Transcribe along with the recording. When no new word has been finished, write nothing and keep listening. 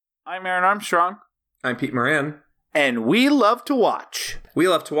I'm Aaron Armstrong. I'm Pete Moran. And we love to watch. We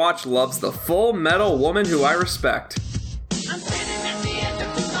Love to Watch loves the Full Metal Woman Who I Respect. I'm standing at the edge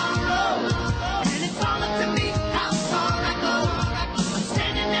of tomorrow, and it's all up to me how far I go. I'm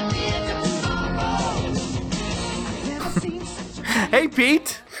standing at the edge of tomorrow. I've never seen such a Hey,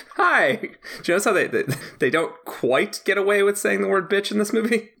 Pete. Hi. Do you notice how they don't quite get away with saying the word bitch in this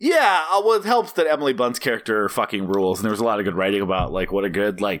movie? Yeah, well, it helps that Emily Blunt's character fucking rules, and there was a lot of good writing about, like, what a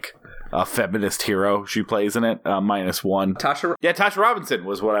good, like, feminist hero she plays in it, -1. Tasha Robinson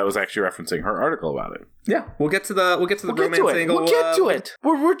was what I was actually referencing, her article about it. Yeah, we'll get to the romance angle. We'll get to it.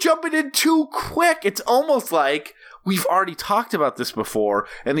 We're jumping in too quick. It's almost like we've already talked about this before,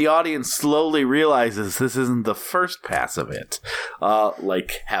 and the audience slowly realizes this isn't the first pass of it,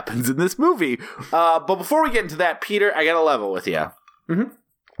 like happens in this movie. But before we get into that, Peter, I got to level with you. Mm-hmm.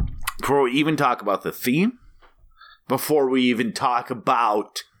 Before we even talk about the theme, before we even talk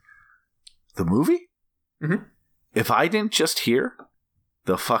about the movie, mm-hmm. If I didn't just hear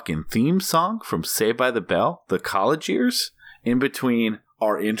the fucking theme song from Saved by the Bell, the college years, in between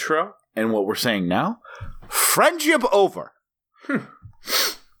our intro and what we're saying now, friendship over.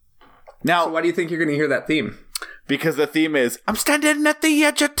 Now, So why do you think you're going to hear that theme? because the theme is, I'm standing at the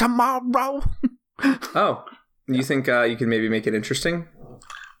edge of tomorrow. Oh, you think you can maybe make it interesting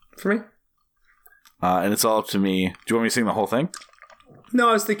for me? And it's all up to me. Do you want me to sing the whole thing? No,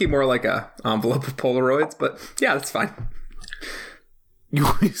 I was thinking more like a envelope of Polaroids, but yeah, that's fine. You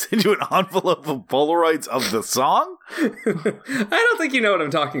want me to send you an envelope of Polaroids of the song? I don't think you know what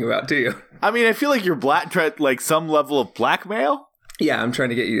I'm talking about, do you? I mean, I feel like you're like some level of blackmail. Yeah, I'm trying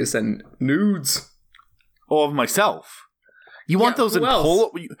to get you to send nudes. Oh, of myself. You want those in who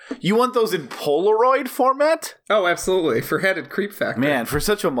else? You want those in Polaroid format? Oh, absolutely. For Headed Creep Factor. Man, for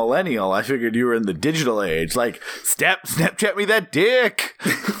such a millennial, I figured you were in the digital age. Like, Snapchat me that dick.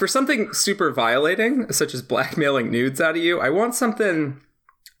 For something super violating, such as blackmailing nudes out of you, I want something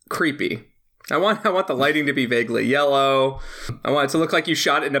creepy. I want the lighting to be vaguely yellow. I want it to look like you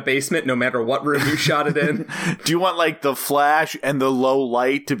shot it in a basement no matter what room you shot it in. Do you want, like, the flash and the low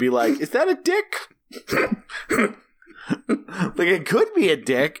light to be like, is that a dick? Like, it could be a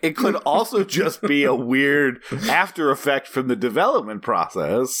dick. It could also just be a weird after effect from the development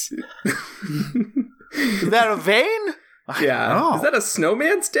process. Is that a vein? Yeah. Is that a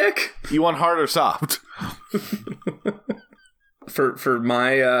snowman's dick? You want hard or soft? For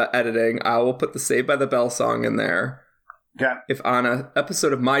my editing, I will put the Saved by the Bell song in there. Yeah. If on an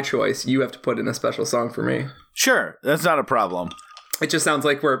episode of My Choice, you have to put in a special song for me. Sure, that's not a problem. It just sounds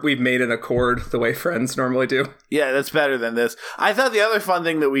like we've made an accord the way friends normally do. Yeah, that's better than this. I thought the other fun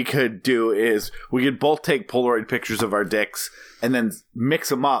thing that we could do is we could both take Polaroid pictures of our dicks and then mix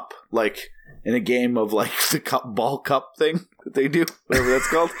them up, like in a game of like the ball cup thing that they do, whatever that's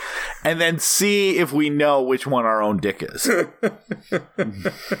called, and then see if we know which one our own dick is.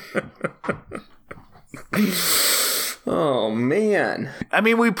 Oh, man. I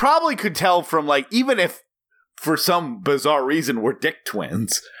mean, we probably could tell from like, even if for some bizarre reason we're dick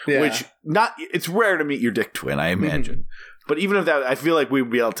twins, which it's rare to meet your dick twin, I imagine. Mm-hmm. But even if that, I feel like we'd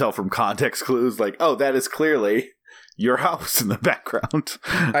be able to tell from context clues, like, oh, that is clearly your house in the background.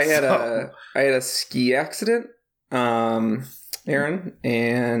 I had a ski accident, Aaron,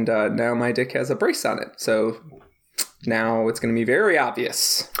 and now my dick has a brace on it. So now it's going to be very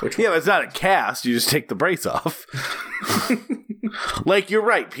obvious. But it's not a cast. You just take the brace off. Like, you're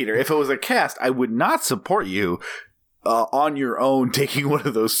right, Peter. If it was a cast, I would not support you on your own taking one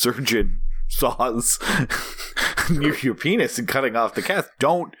of those surgeon saws near your penis and cutting off the cast.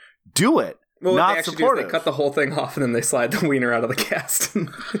 Don't do it. Well, not what they actually do is they cut the whole thing off and then they slide the wiener out of the cast and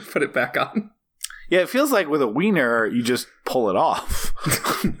put it back on. Yeah, it feels like with a wiener, you just pull it off.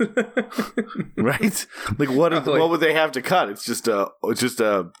 Right? Like, what would they have to cut? It's just a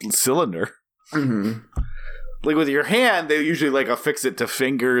cylinder. Mm-hmm. Like, with your hand, they usually, like, affix it to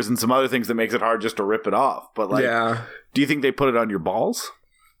fingers and some other things that makes it hard just to rip it off. But, like, do you think they put it on your balls?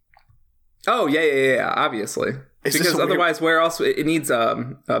 Oh, yeah, obviously. Because otherwise, where else? It needs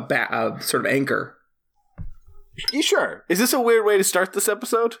a sort of anchor. You sure? Is this a weird way to start this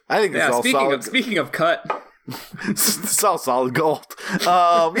episode? I think this is all solid. Speaking of cut. It's all solid gold.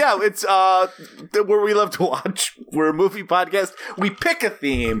 It's where we love to watch. We're a movie podcast. We pick a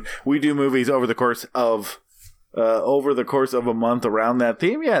theme. We do movies over the course of a month around that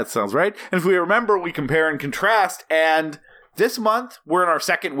theme. Yeah, it sounds right. And if we remember, we compare and contrast. And this month, we're in our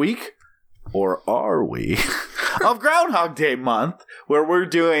second week. Or are we? Of Groundhog Day month, where we're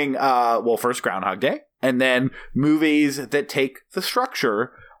doing, first Groundhog Day, and then movies that take the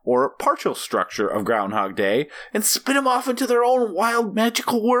structure or partial structure of Groundhog Day and spin them off into their own wild,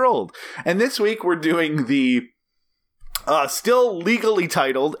 magical world. And this week we're doing the still legally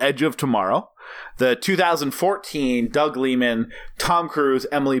titled Edge of Tomorrow, the 2014 Doug Liman, Tom Cruise,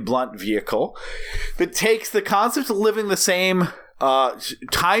 Emily Blunt vehicle that takes the concept of living the same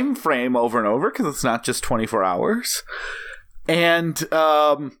time frame over and over, because it's not just 24 hours, and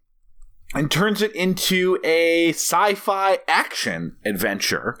turns it into a sci-fi action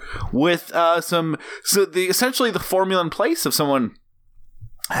adventure with essentially the formula in place of someone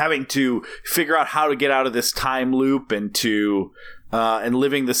having to figure out how to get out of this time loop and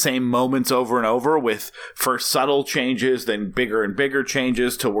living the same moments over and over, with first subtle changes, then bigger and bigger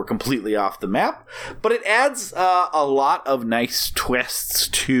changes till we're completely off the map. But it adds a lot of nice twists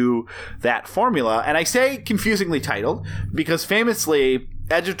to that formula. And I say confusingly titled because famously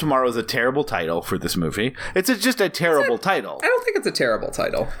Edge of Tomorrow is a terrible title for this movie. It's just a terrible title. I don't think it's a terrible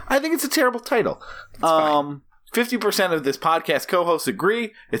title. I think it's a terrible title. 50% of this podcast co-hosts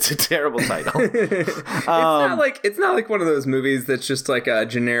agree it's a terrible title. It's not like one of those movies that's just like a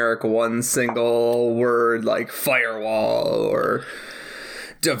generic one single word like firewall or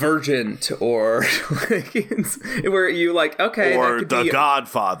Divergent or where you like, okay, or that could The be,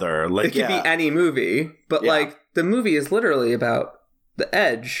 Godfather. Like, it could be any movie, but like the movie is literally about the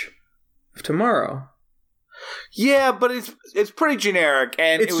edge of tomorrow. Yeah, but it's pretty generic,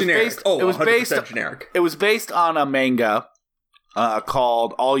 and it's generic. It was based generic. It was based on a manga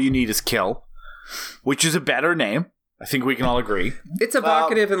called All You Need Is Kill, which is a better name. I think we can all agree. It's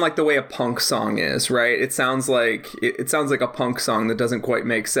evocative in like the way a punk song is, right? It sounds like a punk song that doesn't quite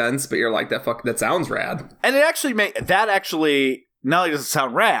make sense, but you're like, that sounds rad. And it actually not only does it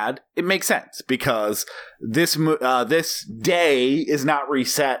sound rad, it makes sense because this day is not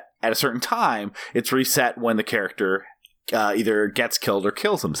reset at a certain time. It's reset when the character either gets killed or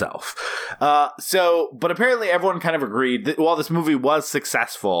kills himself. But apparently everyone kind of agreed that while this movie was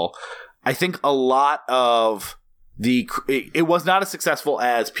successful, I think a lot of it was not as successful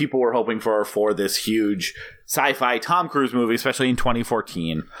as people were hoping for this huge sci-fi Tom Cruise movie, especially in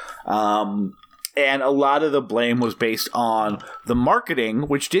 2014. And a lot of the blame was based on the marketing,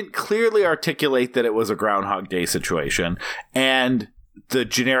 which didn't clearly articulate that it was a Groundhog Day situation, and the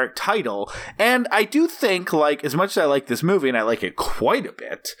generic title. And I do think, like, as much as I like this movie, and I like it quite a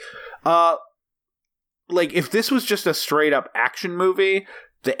bit, like, if this was just a straight-up action movie,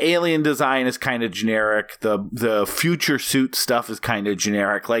 the alien design is kind of generic. The future suit stuff is kind of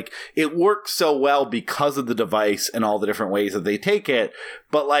generic. Like, it works so well because of the device and all the different ways that they take it.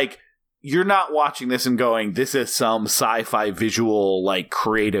 But, like, you're not watching this and going, this is some sci-fi visual, like,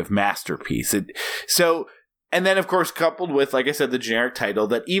 creative masterpiece. And then, of course, coupled with, like I said, the generic title,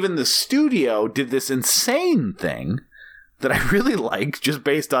 that even the studio did this insane thing that I really like, just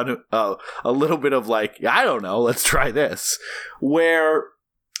based on a little bit of, like, I don't know, let's try this.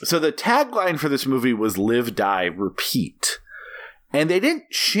 So the tagline for this movie was Live, Die, Repeat. And they didn't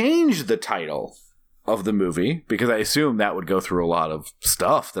change the title of the movie, because I assume that would go through a lot of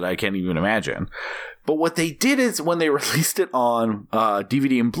stuff that I can't even imagine. But what they did is, when they released it on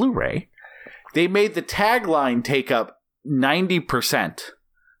DVD and Blu-ray, they made the tagline take up 90%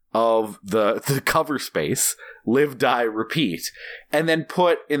 of the cover space, Live, Die, Repeat, and then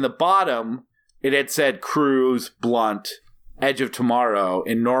put in the bottom, it had said Cruise, Blunt, Edge of Tomorrow,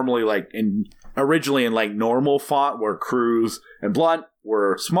 originally in like normal font, where Cruise and Blunt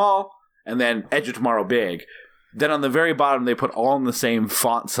were small, and then Edge of Tomorrow big. Then on the very bottom, they put all in the same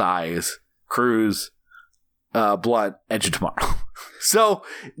font size, Cruise, Blunt, Edge of Tomorrow. So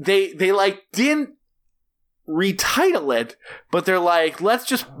they like didn't retitle it, but they're like, let's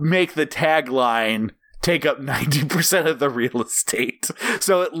just make the tagline take up 90% of the real estate,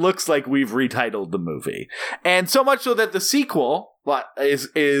 so it looks like we've retitled the movie. And so much so that the sequel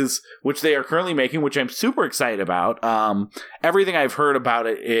is which they are currently making, which I'm super excited about. Everything I've heard about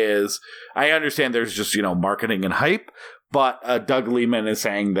it is, I understand there's just, marketing and hype, but Doug Liman is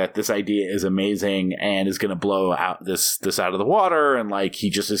saying that this idea is amazing and is going to blow out this out of the water, and like he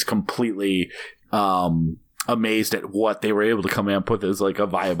just is completely amazed at what they were able to come up with as like a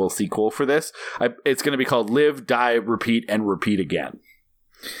viable sequel for this. It's going to be called Live, Die, Repeat, and Repeat Again.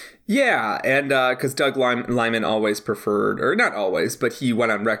 Yeah, and because Doug Liman always preferred, or not always, but he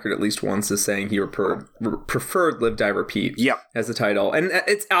went on record at least once as saying he preferred Live, Die, Repeat as the title. And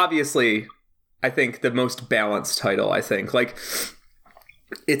it's obviously, I think, the most balanced title, I think. Like,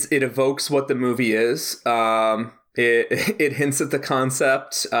 it evokes what the movie is. It hints at the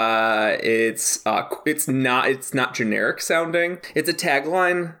concept. It's not generic sounding. It's a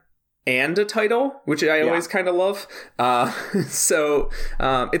tagline and a title, which I always kind of love.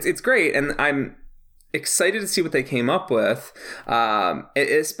 It's great, and I'm excited to see what they came up with,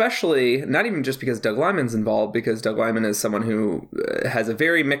 especially not even just because Doug Liman's involved, because Doug Liman is someone who has a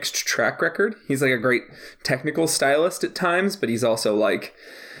very mixed track record. He's like a great technical stylist at times, but he's also like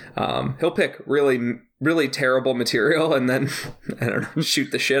he'll pick really terrible material and then I don't know,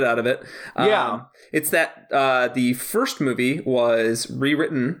 shoot the shit out of it. It's that the first movie was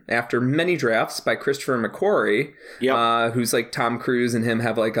rewritten after many drafts by Christopher McQuarrie, who's like Tom Cruise and him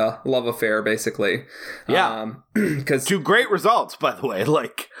have like a love affair, basically. Because 2 great results, by the way.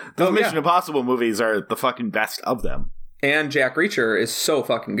 Like, the Mission Impossible movies are the fucking best of them. And Jack Reacher is so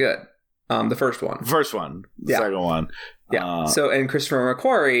fucking good. The first one. The second one. Yeah. And Christopher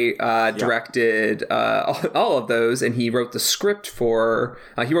McQuarrie directed all of those, and he wrote the script for.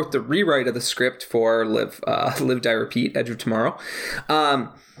 He wrote the rewrite of the script for Live, Die, Repeat, Edge of Tomorrow, and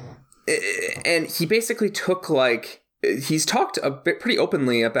he basically took like. He's talked a bit pretty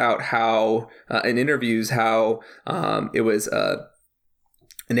openly about how in interviews how it was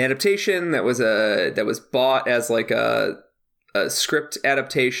an adaptation that was bought as like a script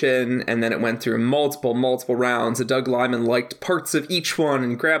adaptation, and then it went through multiple rounds. And Doug Liman liked parts of each one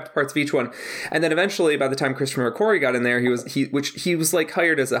and grabbed parts of each one, and then eventually, by the time Christopher McQuarrie got in there, he was like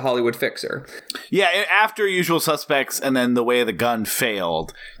hired as a Hollywood fixer. Yeah, after Usual Suspects, and then The Way of the Gun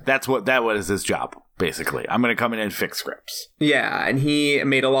failed. That was his job. Basically, I'm going to come in and fix scripts. Yeah, and he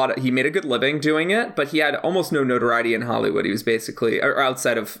made a good living doing it, but he had almost no notoriety in Hollywood. He was basically, or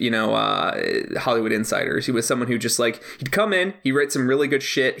outside of, Hollywood insiders. He was someone who just like, he'd come in, he'd write some really good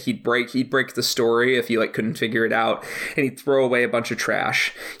shit, he'd break the story if he like couldn't figure it out, and he'd throw away a bunch of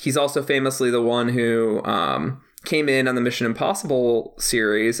trash. He's also famously the one who came in on the Mission Impossible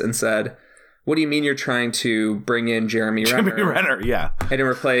series and said, "What do you mean you're trying to bring in Jeremy Renner?" Jeremy Renner, yeah. And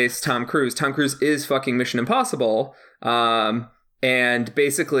replace Tom Cruise. Tom Cruise is fucking Mission Impossible. And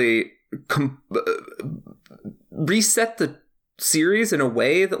basically reset the series in a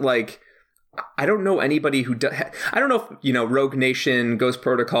way that, like, I don't know anybody who does. I don't know if, Rogue Nation, Ghost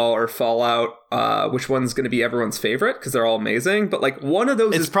Protocol, or Fallout, which one's going to be everyone's favorite, because they're all amazing. But, like, one of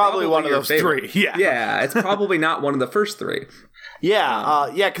those is probably one of those favorite. 3. Yeah. Yeah, it's probably not one of the first 3. Yeah,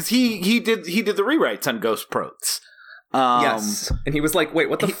 because he did the rewrites on Ghost Prots. Yes, and he was like, "Wait,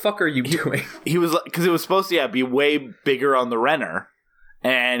 what the fuck are you doing?" He was like, because it was supposed to be way bigger on the Renner,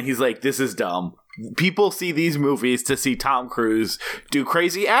 and he's like, "This is dumb. People see these movies to see Tom Cruise do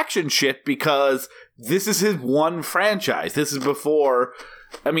crazy action shit because this is his one franchise. This is before,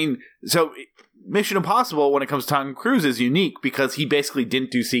 so." Mission Impossible, when it comes to Tom Cruise, is unique because he basically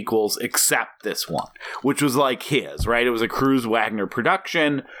didn't do sequels except this one, which was like his, right? It was a Cruise Wagner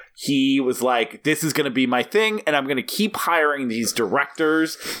production. He was like, this is going to be my thing, and I'm going to keep hiring these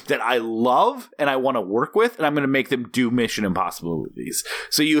directors that I love and I want to work with, and I'm going to make them do Mission Impossible movies.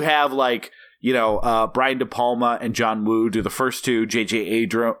 So you have like, Brian De Palma and John Woo do the first 2, J.J.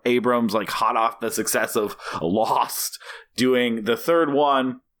 Abrams, like hot off the success of Lost, doing the third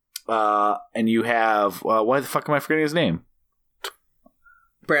one. And you have why the fuck am I forgetting his name?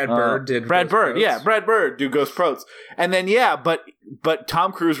 Brad Bird did. Brad Bird, yeah, Brad Bird do Ghost Prots, and then but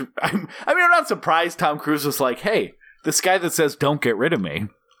Tom Cruise. I'm not surprised. Tom Cruise was like, "Hey, this guy that says don't get rid of me,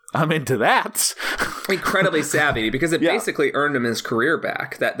 I'm into that." Incredibly savvy, because it basically earned him his career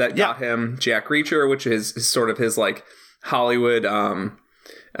back. That got him Jack Reacher, which is sort of his like Hollywood.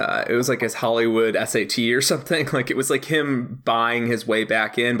 It was like his Hollywood SAT or something. Like, it was like him buying his way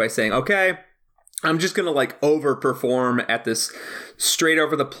back in by saying, okay, I'm just going to like overperform at this straight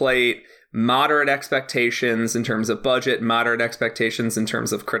over the plate, moderate expectations in terms of budget, moderate expectations in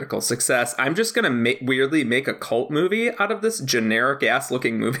terms of critical success. I'm just going to weirdly make a cult movie out of this generic ass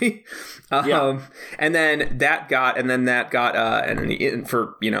looking movie. And then that got, and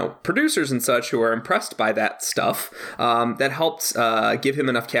for, producers and such who are impressed by that stuff, that helped give him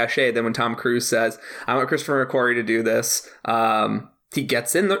enough cachet. Then when Tom Cruise says, I want Christopher McQuarrie to do this, he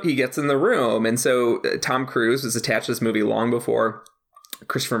gets in the room. And so Tom Cruise was attached to this movie long before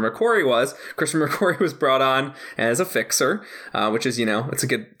Christopher McQuarrie was. Christopher McQuarrie was brought on as a fixer, which is, it's a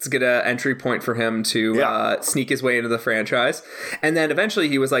good entry point for him to sneak his way into the franchise. And then eventually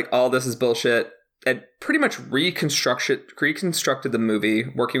he was like, "Oh, this is bullshit," and pretty much reconstructed the movie,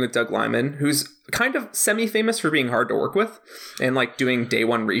 working with Doug Liman, who's kind of semi-famous for being hard to work with and like doing day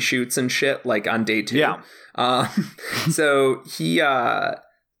 1 reshoots and shit like on day 2. So he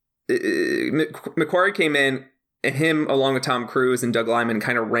McQuarrie came in, him, along with Tom Cruise and Doug Liman,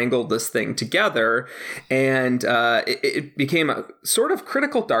 kind of wrangled this thing together, and it became a sort of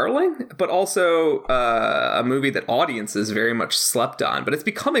critical darling, but also a movie that audiences very much slept on. But it's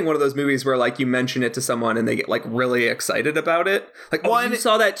becoming one of those movies where, like, you mention it to someone and they get like really excited about it. Like, oh, you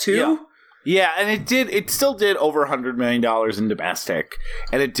saw that too? Yeah. Yeah, and it still did over $100 million in domestic,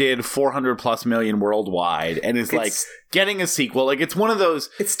 and it did 400 plus million worldwide, and is like getting a sequel. Like, it's one of those.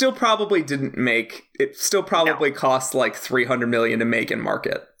 It still probably didn't make. It still probably cost like $300 million to make and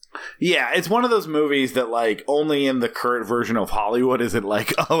market. Yeah, it's one of those movies that, like, only in the current version of Hollywood is it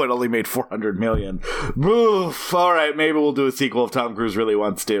like, oh, it only made 400 million. Oof, all right, maybe we'll do a sequel if Tom Cruise really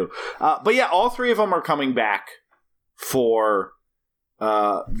wants to. But yeah, all three of them are coming back for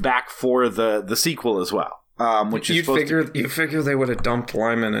the sequel as well. Which is you figure they would have dumped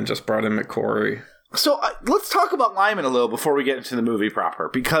Lyman and just brought in McQuarrie. So let's talk about Lyman a little before we get into the movie proper,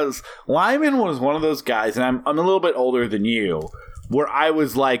 because Lyman was one of those guys, and I'm a little bit older than you, where I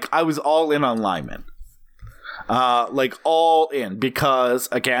was all in on Lyman. Like, all in, because,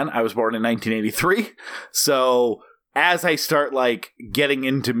 again, I was born in 1983, so as I start, like, getting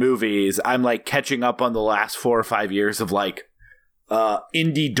into movies, I'm, like, catching up on the last 4 or 5 years of, like,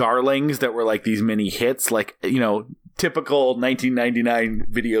 indie darlings that were, like, these mini hits, like, you know, typical 1999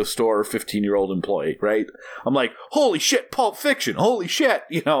 video store 15-year-old employee, right? I'm like, holy shit, Pulp Fiction, holy shit,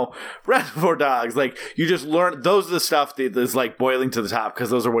 you know, Reservoir Dogs. Like, you just learn, those are the stuff that is, like, boiling to the top, because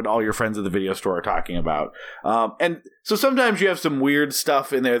those are what all your friends at the video store are talking about. And so sometimes you have some weird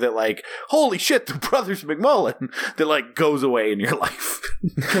stuff in there that, like, holy shit, the Brothers McMullen, that, like, goes away in your life.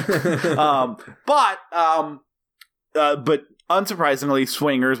 But unsurprisingly,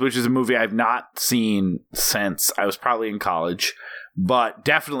 Swingers, which is a movie I've not seen since I was probably in college, but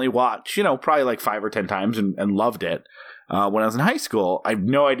definitely watched, you know, probably like 5 or 10 times and loved it when I was in high school. I have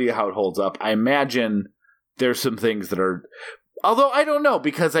no idea how it holds up. I imagine there's some things that are... Although, I don't know,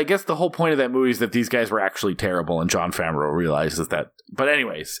 because I guess the whole point of that movie is that these guys were actually terrible, and Jon Favreau realizes that. But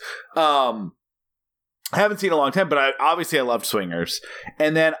anyways, I haven't seen it in a long time, but I loved Swingers.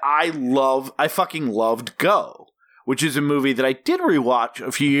 And then I fucking loved Go, which is a movie that I did rewatch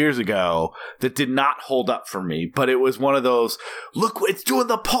a few years ago that did not hold up for me, but it was one of those, look, it's doing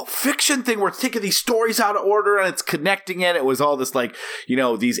the Pulp Fiction thing where it's taking these stories out of order and it's connecting it. It was all this, like, you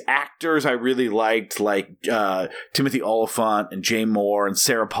know, these actors I really liked, like Timothy Olyphant and Jay Moore and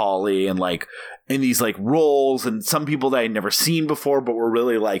Sarah Polley, and, like, in these, like, roles, and some people that I'd never seen before but were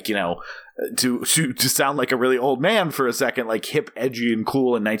really, like, you know, to sound like a really old man for a second, like, hip, edgy, and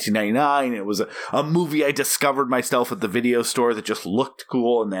cool in 1999. It was a movie I discovered myself at the video store that just looked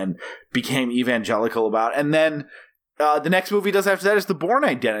cool and then became evangelical about. And then the next movie he does after that is The Bourne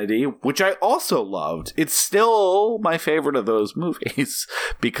Identity, which I also loved. It's still my favorite of those movies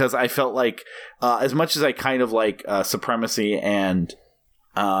because I felt like as much as I kind of like Supremacy and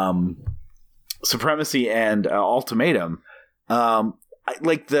Ultimatum,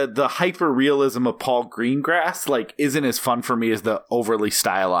 like the hyper realism of Paul Greengrass, like, isn't as fun for me as the overly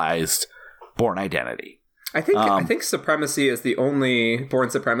stylized Bourne Identity. I think Supremacy is the only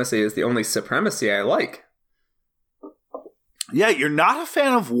Bourne Supremacy is the only Supremacy I like. Yeah, you're not a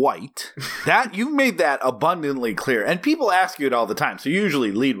fan of White. That you've made that abundantly clear, and people ask you it all the time. So you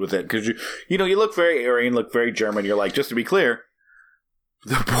usually lead with it because you look very Aryan, look very German. You're like, just to be clear,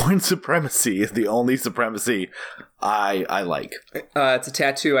 the Bourne Supremacy is the only Supremacy I like. It's a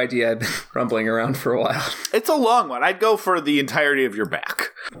tattoo idea I've been rumbling around for a while. It's a long one. I'd go for the entirety of your back.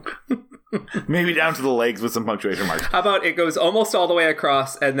 Maybe down to the legs with some punctuation marks. How about it goes almost all the way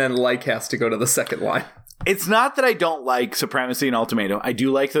across and then like has to go to the second line? It's not that I don't like Supremacy and Ultimatum. I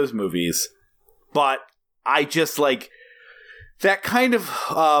do like those movies. But I just like... that kind of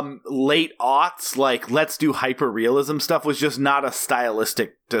late aughts, like, let's do hyper-realism stuff was just not a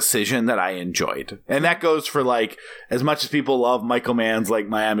stylistic decision that I enjoyed. And that goes for, like, as much as people love Michael Mann's, like,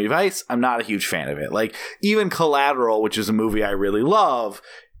 Miami Vice, I'm not a huge fan of it. Like, even Collateral, which is a movie I really love,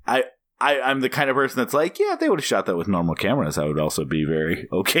 I'm the kind of person that's like, yeah, if they would have shot that with normal cameras, I would also be very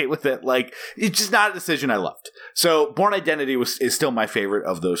okay with it. Like, it's just not a decision I loved. So, Bourne Identity is still my favorite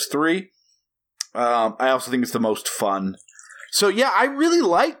of those three. I also think it's the most fun. So yeah, I really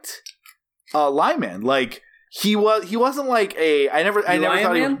liked Lyman. Like, he wasn't like I never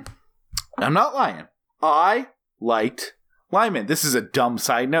thought he. I'm not lying. I liked Lyman. This is a dumb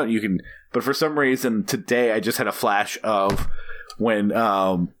side note. But for some reason today I just had a flash of when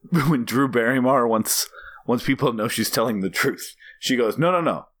Drew Barrymore once people know she's telling the truth, she goes,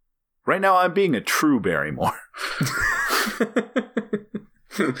 no. Right now I'm being a true Barrymore.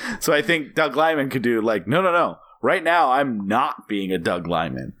 So I think Doug Liman could do like, no. Right now, I'm not being a Doug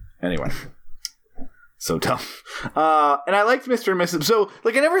Liman. Anyway. So dumb. And I liked Mr. and Mrs. So,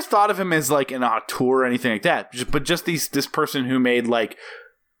 like, I never thought of him as, like, an auteur or anything like that. But just this person who made, like,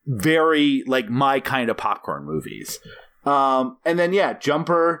 very, like, my kind of popcorn movies. And then, yeah,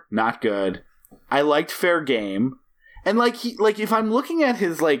 Jumper, not good. I liked Fair Game. And, like, if I'm looking at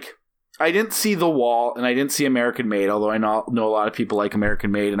his, like, I didn't see The Wall and I didn't see American Made, although I know a lot of people like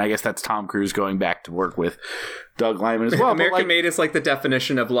American Made, and I guess that's Tom Cruise going back to work with Doug Liman as well. American Made is, like, the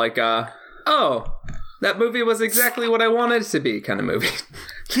definition of, like, that movie was exactly what I wanted it to be kind of movie.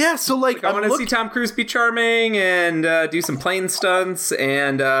 Yeah, so like I want to see Tom Cruise be charming and do some plane stunts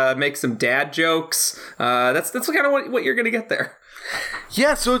and make some dad jokes. That's kind of what you're gonna get there.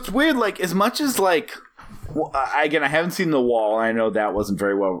 Yeah, so it's weird. Like as much as like, again, I haven't seen The Wall. And I know that wasn't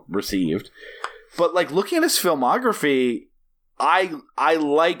very well received, but like looking at his filmography, I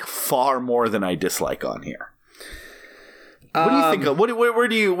like far more than I dislike on here. What do you think of where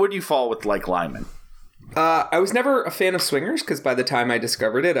do you fall with like Liman? I was never a fan of Swingers because by the time I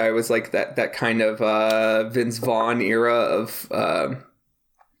discovered it, I was like that kind of Vince Vaughn era of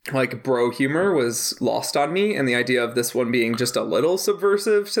like bro humor was lost on me, and the idea of this one being just a little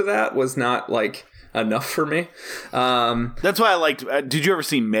subversive to that was not like enough for me. That's why I liked. Did you ever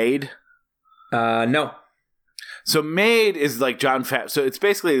see Made? No. So Made is like John so it's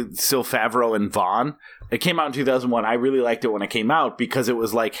basically still Favreau and Vaughn. It came out in 2001. I really liked it when it came out because it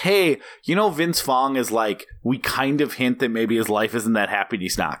was like, hey, you know, Vince Vaughn is like, we kind of hint that maybe his life isn't that happy and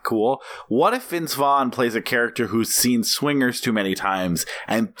he's not cool. What if Vince Vaughn plays a character who's seen Swingers too many times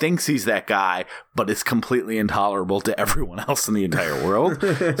and thinks he's that guy, but is completely intolerable to everyone else in the entire world?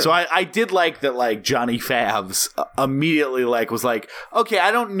 So I did like that, like Johnny Favs immediately like was like, okay,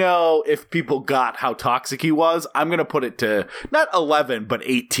 I don't know if people got how toxic he was. I'm going to put it to not 11, but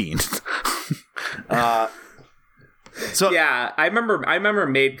 18. So yeah, I remember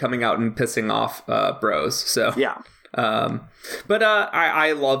Made coming out and pissing off bros. So yeah. But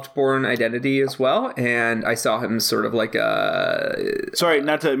I loved Bourne Identity as well, and I saw him sort of like Sorry,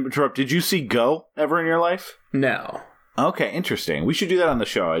 not to interrupt. Did you see Go ever in your life? No. Okay, interesting. We should do that on the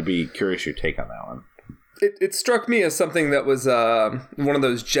show. I'd be curious your take on that one. It struck me as something that was one of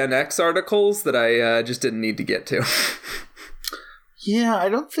those Gen X articles that I just didn't need to get to. Yeah, I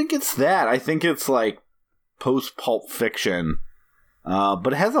don't think it's that. I think it's like post-Pulp Fiction.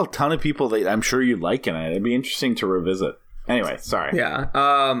 But it has a ton of people that I'm sure you like in it. It'd be interesting to revisit. Anyway, sorry. Yeah.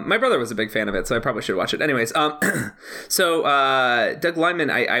 My brother was a big fan of it, so I probably should watch it. Anyways, so Doug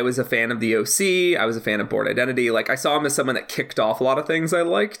Liman, I was a fan of The O.C. I was a fan of Bourne Identity. Like, I saw him as someone that kicked off a lot of things I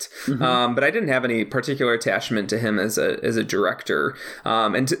liked, but I didn't have any particular attachment to him as a director.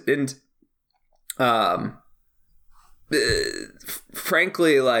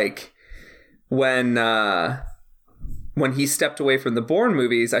 Frankly, like when he stepped away from the Bourne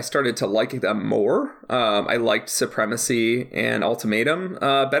movies, I started to like them more. I liked Supremacy and Ultimatum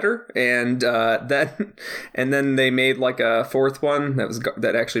better, and then they made like a fourth one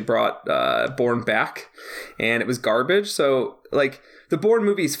that actually brought Bourne back, and it was garbage. So like the Bourne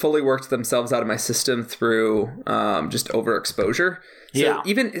movies fully worked themselves out of my system through just overexposure. So yeah.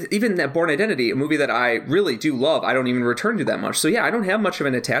 even that Bourne Identity, a movie that I really do love, I don't even return to that much. So yeah, I don't have much of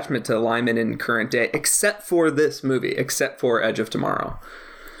an attachment to Liman in current day, except for this movie, except for Edge of Tomorrow.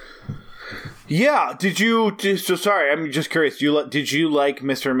 Yeah. So sorry, I'm just curious. Did you like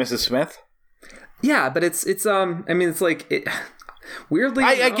Mr. and Mrs. Smith? Yeah, but it's I mean, it's like it. Weirdly,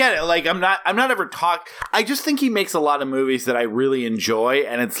 I get it. Like, I'm not ever I just think he makes a lot of movies that I really enjoy,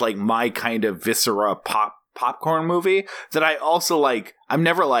 and it's like my kind of viscera popcorn movie that I also like. I'm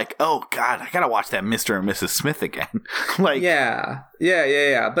never like, oh god, I gotta watch that Mr. and Mrs. Smith again. Like, yeah.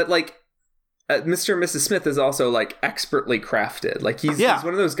 But like, Mr. and Mrs. Smith is also like expertly crafted. Like he's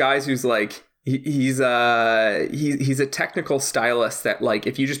one of those guys who's like. He's a technical stylist that, like,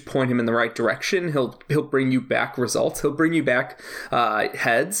 if you just point him in the right direction, he'll bring you back results. He'll bring you back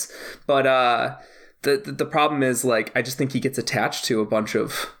heads. But the problem is, like, I just think he gets attached to a bunch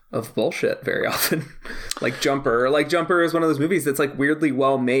of bullshit very often. Like Jumper. Like Jumper is one of those movies that's like weirdly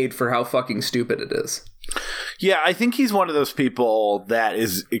well made for how fucking stupid it is. Yeah, I think he's one of those people that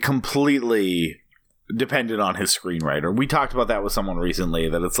is completely dependent on his screenwriter. We talked about that with someone recently,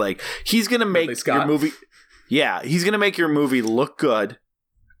 that it's like he's gonna make your movie he's gonna make your movie look good,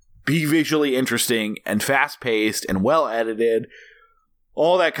 be visually interesting and fast-paced and well edited,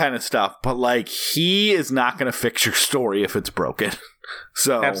 all that kind of stuff, but like he is not gonna fix your story if it's broken.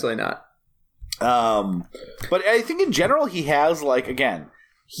 So absolutely not. But I think in general he has, like, again,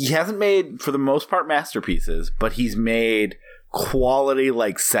 he hasn't made for the most part masterpieces, but he's made quality,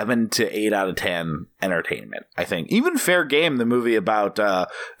 like 7 to 8 out of 10 entertainment, I think. Even Fair Game, the movie about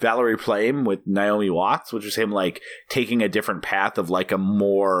Valerie Plame with Naomi Watts, which is him like taking a different path of like a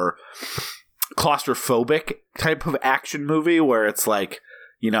more claustrophobic type of action movie where it's like,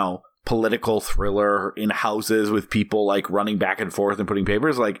 you know, political thriller in houses with people like running back and forth and putting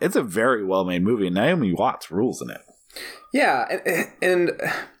papers. Like, it's a very well made movie, and Naomi Watts rules in it. Yeah, and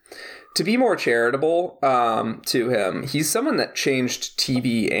to be more charitable to him, he's someone that changed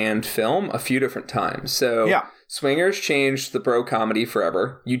TV and film a few different times. So yeah. Swingers changed the bro comedy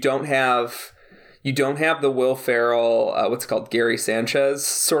forever. You don't have the Will Ferrell, what's it called, Gary Sanchez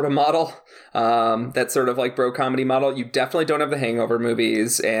sort of model. That sort of like bro comedy model. You definitely don't have the Hangover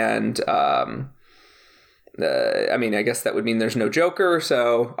movies, and I mean, I guess that would mean there's no Joker,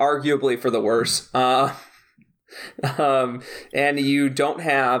 so arguably for the worse. And you don't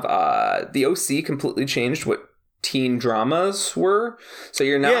have the OC completely changed what teen dramas were, so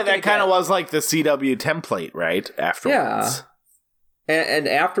you're not. Yeah, that kind of was like the CW template, right? Afterwards. Yeah. And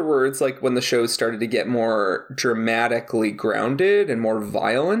afterwards, like when the shows started to get more dramatically grounded and more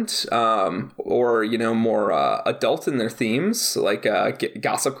violent, or, you know, more adult in their themes, like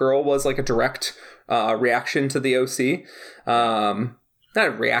Gossip Girl was like a direct reaction to the OC. Not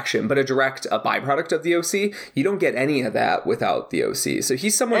a reaction, but a direct byproduct of the OC. You don't get any of that without the OC. So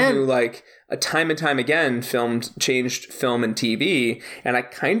he's someone who, like, time and time again, changed film and TV. And I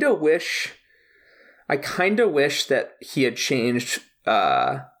kind of wish that he had changed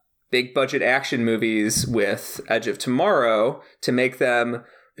big budget action movies with Edge of Tomorrow to make them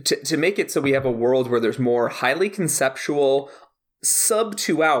to make it so we have a world where there's more highly conceptual sub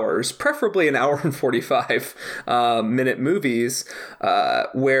 2 hours, preferably an hour and 45 minute movies,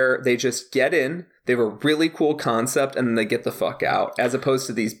 where they just get in, they have a really cool concept, and then they get the fuck out, as opposed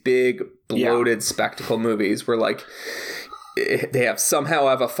to these big bloated spectacle movies where like they somehow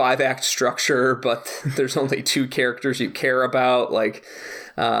have a 5-act structure, but there's only 2 characters you care about. Like,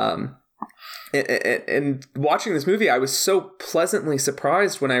 and watching this movie, I was so pleasantly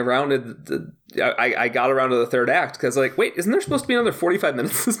surprised when I I got around to the 3rd act, because like, wait, isn't there supposed to be another 45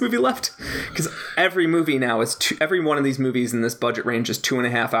 minutes of this movie left? Because every movie now is every one of these movies in this budget range is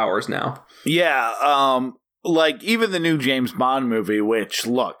 2.5 hours now. Yeah, like, even the new James Bond movie, which,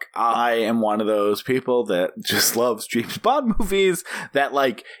 look, I am one of those people that just loves James Bond movies, that,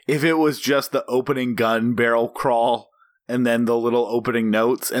 like, if it was just the opening gun barrel crawl and then the little opening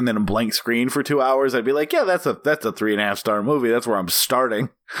notes and then a blank screen for 2 hours, I'd be like, yeah, that's a 3.5 star movie. That's where I'm starting.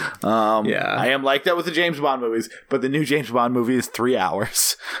 Yeah. I am like that with the James Bond movies, but the new James Bond movie is 3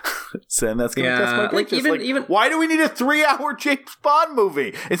 hours. So that's going to test my like, patience. even why do we need a 3-hour James Bond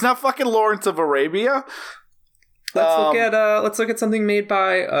movie? It's not fucking Lawrence of Arabia. Let's look at something made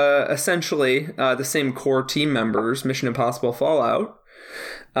by essentially the same core team members, Mission Impossible Fallout.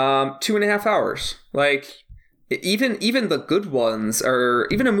 2.5 hours. Like, even the good ones are,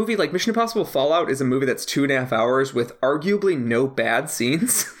 even a movie like Mission Impossible Fallout is a movie that's 2.5 hours with arguably no bad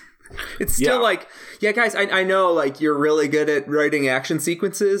scenes. It's still like, yeah, guys, I know, like, you're really good at writing action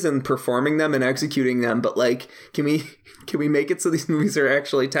sequences and performing them and executing them, but like, can we make it so these movies are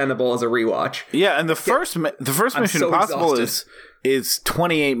actually tenable as a rewatch? Yeah, and the first Mission Impossible is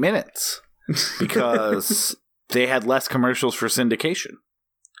 28 minutes because they had less commercials for syndication.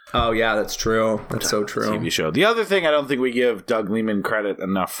 Oh yeah, that's true. That's so true. TV show. The other thing I don't think we give Doug Liman credit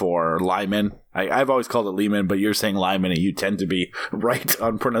enough for, Lyman. I've always called it Lehman, but you're saying Lyman, and you tend to be right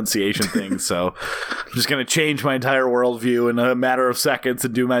on pronunciation things. So I'm just going to change my entire worldview in a matter of seconds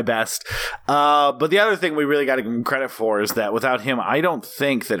and do my best. But the other thing we really got to give him credit for is that without him, I don't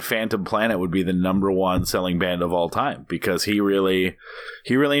think that Phantom Planet would be the #1 selling band of all time, because he really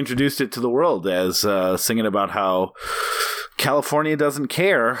introduced it to the world as singing about how California doesn't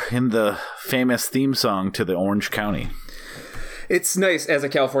care in the famous theme song to the Orange County. It's nice, as a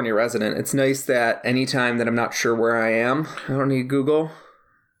California resident, it's nice that anytime that I'm not sure where I am, I don't need Google.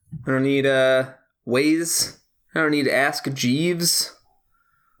 I don't need Waze. I don't need to ask Jeeves.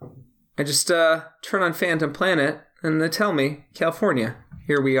 I just turn on Phantom Planet and they tell me, California,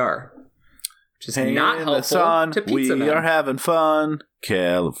 here we are. Which is not helpful to Pizza Man. We are having fun,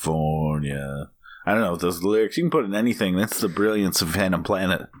 California. I don't know those lyrics. You can put in anything. That's the brilliance of Phantom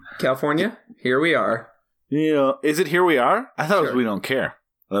Planet. California, here we are. Yeah, is it Here We Are? I thought it was We Don't Care.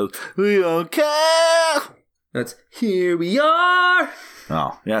 We don't care. That's Here We Are.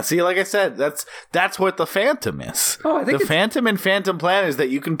 Oh, yeah. See, like I said, that's what the Phantom is. Oh, I think the Phantom and Phantom Planet is that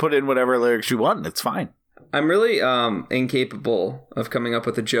you can put in whatever lyrics you want, and it's fine. I'm really incapable of coming up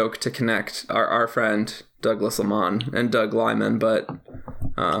with a joke to connect our friend Douglas Lamont and Doug Liman, but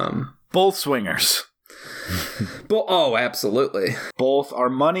both swingers. Oh, absolutely. Both are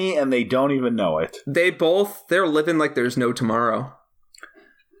money and they don't even know it. They're living like there's no tomorrow.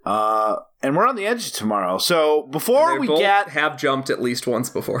 And we're on the edge tomorrow. So before we have jumped at least once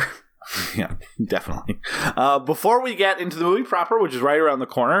before. Yeah, definitely. Before we get into the movie proper, which is right around the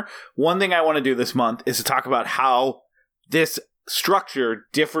corner, one thing I want to do this month is to talk about how this structure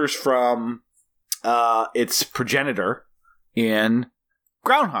differs from its progenitor in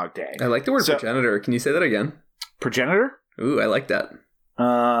Groundhog Day. I like the word progenitor. Can you say that again? Progenitor? Ooh, I like that.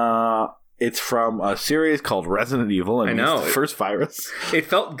 It's from a series called Resident Evil. And I know. It's the first virus. It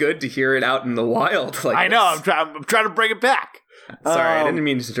felt good to hear it out in the wild. I know. I'm trying to bring it back. Sorry, I didn't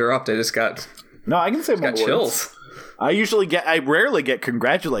mean to interrupt. I just got... No, I can say more words. Chills. I rarely get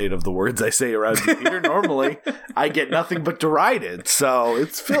congratulated of the words I say around Peter. Normally, I get nothing but derided. So it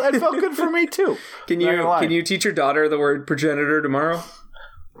felt good for me too. Can you teach your daughter the word progenitor tomorrow?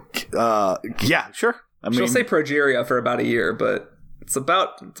 Yeah, sure. She'll say progeria for about a year, but it's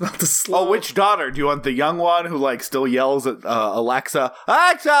about the slow. Oh, which daughter? Do you want the young one who still yells at Alexa,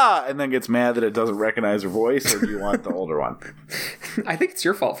 and then gets mad that it doesn't recognize her voice, or do you want the older one? I think it's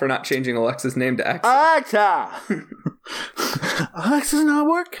your fault for not changing Alexa's name to Alexa. Alexa! Alexa's not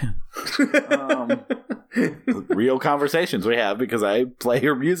working. Real conversations we have because I play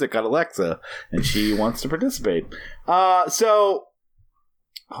her music on Alexa and she wants to participate. So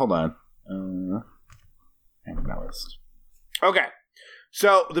hold on. Okay.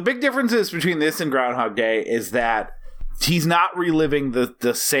 So the big differences between this and Groundhog Day is that he's not reliving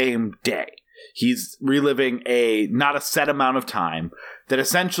the same day. He's reliving not a set amount of time, that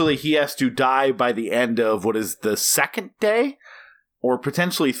essentially he has to die by the end of what is the second day or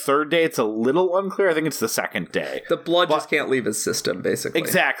potentially third day. It's a little unclear. I think it's the second day. The blood just can't leave his system, basically.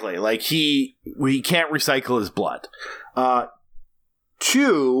 Exactly. Like he can't recycle his blood.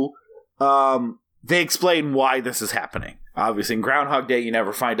 Two, they explain why this is happening. Obviously, in Groundhog Day, you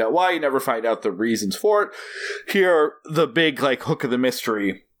never find out why. You never find out the reasons for it. Here, the big hook of the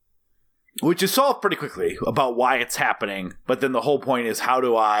mystery, which is solved pretty quickly about why it's happening. But then the whole point is, how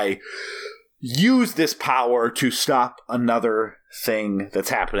do I use this power to stop another thing that's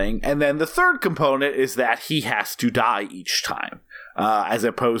happening? And then the third component is that he has to die each time, as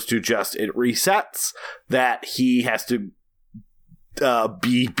opposed to just it resets, that he has to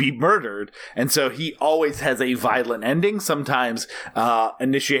be murdered, and so he always has a violent ending, sometimes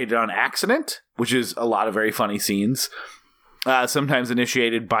initiated on accident, which is a lot of very funny scenes, sometimes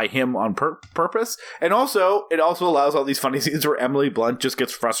initiated by him on purpose, and also it also allows all these funny scenes where Emily Blunt just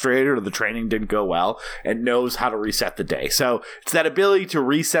gets frustrated or the training didn't go well and knows how to reset the day. So it's that ability to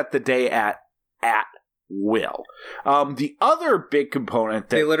reset the day at will. The other big component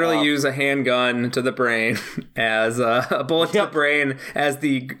that they literally use a handgun to the brain as a bullet to the brain as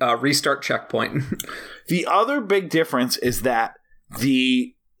the restart checkpoint. The other big difference is that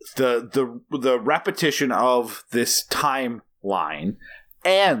the repetition of this timeline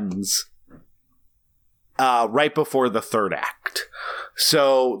ends right before the third act.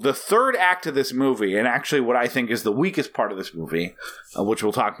 So the third act of this movie, and actually what I think is the weakest part of this movie, which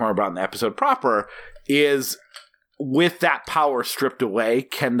we'll talk more about in the episode proper, is with that power stripped away,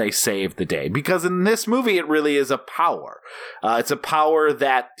 can they save the day? Because in this movie, it really is a power. It's a power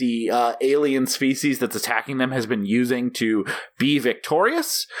that the alien species that's attacking them has been using to be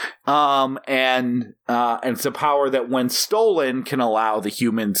victorious. And it's a power that, when stolen, can allow the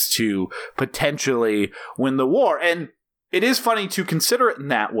humans to potentially win the war. And it is funny to consider it in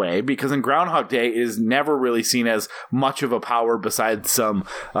that way, because in Groundhog Day, it is never really seen as much of a power besides some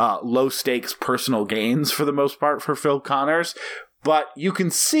low-stakes personal gains, for the most part, for Phil Connors. But you can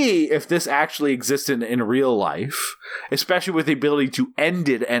see, if this actually existed in real life, especially with the ability to end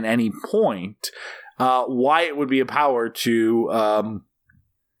it at any point, why it would be a power to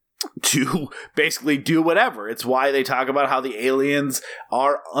basically do whatever. It's why they talk about how the aliens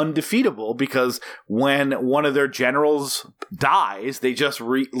are undefeatable, because when one of their generals dies, they just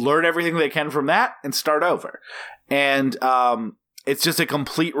learn everything they can from that and start over. And it's just a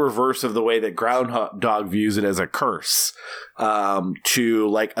complete reverse of the way that Groundhog views it, as a curse to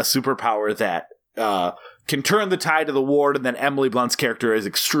a superpower that can turn the tide of the war. And then Emily Blunt's character is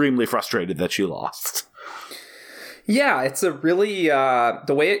extremely frustrated that she lost. Yeah, it's a really,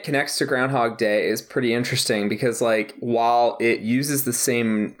 the way it connects to Groundhog Day is pretty interesting, because while it uses the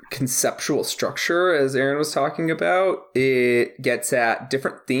same conceptual structure as Aaron was talking about, it gets at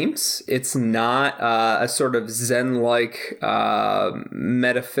different themes. It's not a sort of Zen-like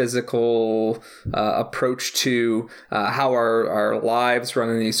metaphysical approach to how our lives run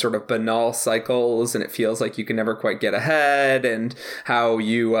in these sort of banal cycles, and it feels like you can never quite get ahead, and how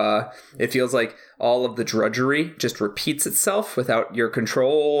it feels like all of the drudgery just repeats itself without your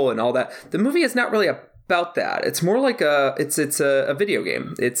control and all that. The movie is not really about that. It's more like it's a video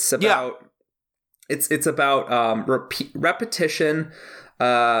game. It's about it's about repetition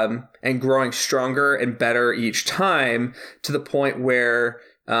and growing stronger and better each time, to the point where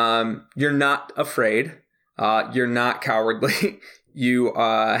you're not afraid, you're not cowardly. You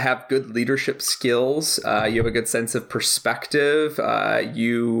have good leadership skills. You have a good sense of perspective.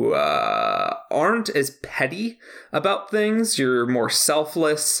 You aren't as petty about things. You're more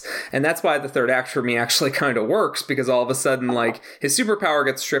selfless. And that's why the third act for me actually kind of works, because all of a sudden, like, his superpower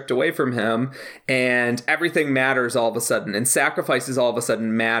gets stripped away from him and everything matters all of a sudden. And sacrifices all of a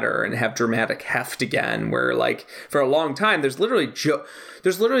sudden matter and have dramatic heft again, where, like, for a long time, there's literally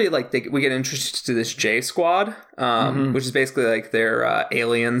like we get introduced to this J Squad, which is basically like their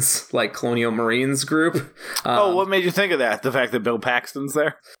aliens, like Colonial Marines group. What made you think of that? The fact that Bill Paxton's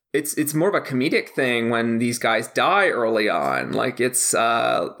there? It's more of a comedic thing when these guys die early on. Like, it's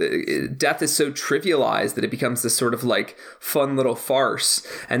death is so trivialized that it becomes this sort of like fun little farce.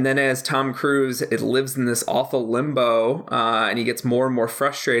 And then as Tom Cruise, it lives in this awful limbo, and he gets more and more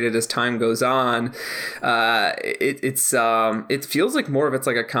frustrated as time goes on. It feels like more of it's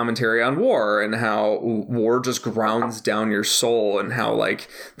like a commentary on war, and how war just grounds down your soul, and how like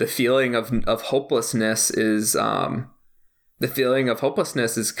the feeling of hopelessness is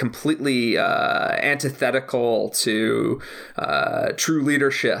completely antithetical to true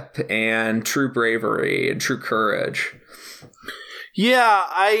leadership and true bravery and true courage. Yeah,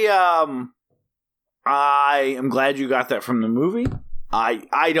 I am glad you got that from the movie.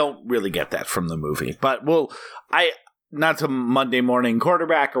 I don't really get that from the movie, but not to Monday morning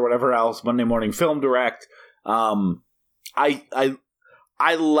quarterback or whatever else, Monday morning film direct. I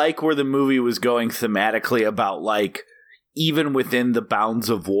like where the movie was going thematically about, like, even within the bounds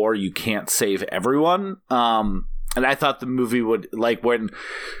of war, you can't save everyone. And I thought the movie would, like, when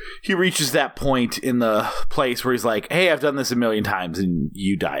he reaches that point in the place where he's like, hey, I've done this a million times and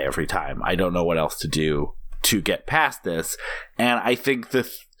you die every time. I don't know what else to do to get past this. And I think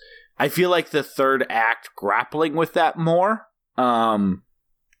I feel like the third act grappling with that more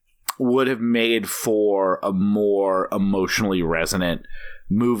would have made for a more emotionally resonant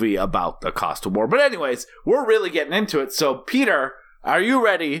movie about the cost of war. But anyways, we're really getting into it. So, Peter, are you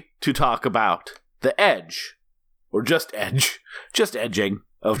ready to talk about the edge? Or just edging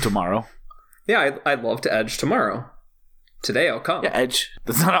of tomorrow? Yeah, I'd love to edge tomorrow. Today I'll come. Yeah, edge.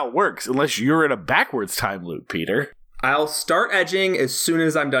 That's not how it works, unless you're in a backwards time loop, Peter. I'll start edging as soon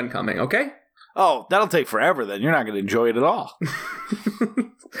as I'm done coming, okay? Oh, that'll take forever then. You're not going to enjoy it at all.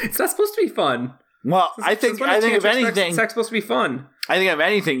 It's not supposed to be fun. Well, I think if anything, sex supposed to be fun. I think if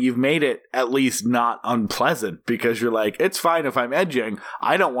anything, you've made it at least not unpleasant, because you're like, it's fine if I'm edging.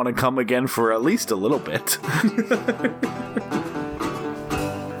 I don't want to come again for at least a little bit.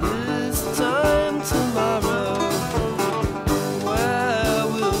 This time tomorrow, where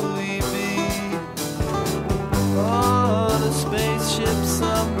will we be? On a spaceship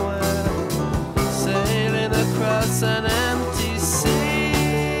somewhere, sailing across an empty sea.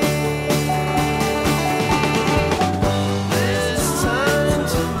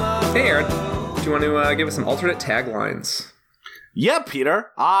 Hey, Aaron, do you want to give us some alternate taglines? Yeah,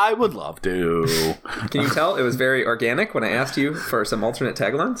 Peter, I would love to. Can you tell it was very organic when I asked you for some alternate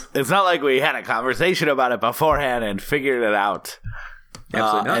taglines? It's not like we had a conversation about it beforehand and figured it out.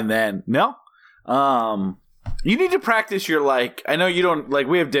 Absolutely not. And then, no. You need to practice your, like, I know you don't, like,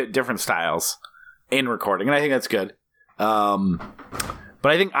 we have different styles in recording, and I think that's good.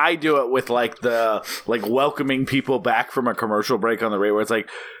 But I think I do it with, like, the, like, welcoming people back from a commercial break on the radio where it's like,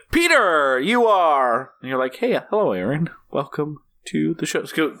 Peter, you are... And you're like, hey, hello, Aaron. Welcome to the show.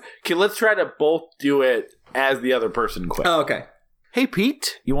 Okay, let's try to both do it as the other person quit. Oh, okay. Hey,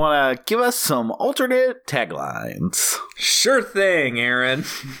 Pete, you want to give us some alternate taglines? Sure thing, Aaron.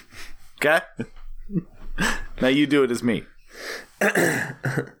 Okay? Now you do it as me.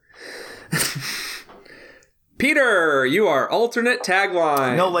 Peter, you are alternate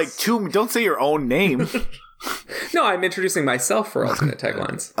taglines. No, like, don't say your own name. No, I'm introducing myself for alternate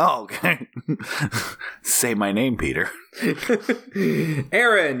taglines. Oh, okay. Say my name, Peter.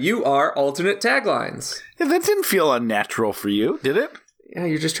 Aaron, you are alternate taglines. Yeah, that didn't feel unnatural for you, did it? Yeah,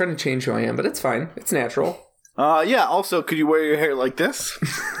 you're just trying to change who I am, but it's fine. It's natural. Yeah, also, could you wear your hair like this?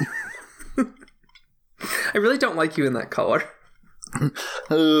 I really don't like you in that color.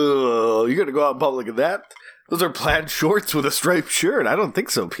 Oh, you're going to go out in public in that? Those are plaid shorts with a striped shirt. I don't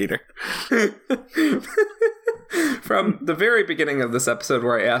think so, Peter. From the very beginning of this episode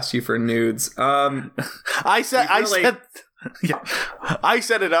where I asked you for nudes, I said Yeah. I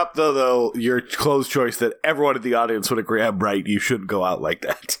set it up, though, your clothes choice that everyone in the audience would agree I'm right. You shouldn't go out like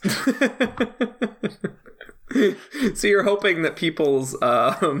that. So you're hoping that people's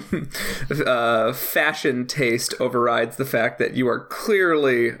fashion taste overrides the fact that you are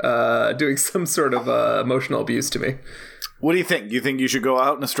clearly doing some sort of emotional abuse to me. What do you think? Do you think you should go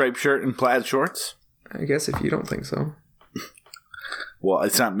out in a striped shirt and plaid shorts? I guess if you don't think so. Well,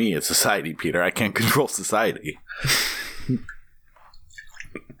 it's not me. It's society, Peter. I can't control society.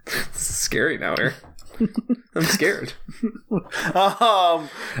 This is scary now, Eric. I'm scared.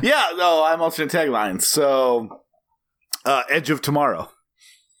 Yeah, no, I'm alternate taglines. So, Edge of Tomorrow.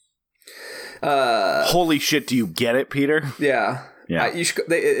 Holy shit, do you get it, Peter? Yeah. Yeah.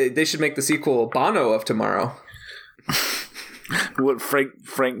 They should make the sequel Bono of Tomorrow. What,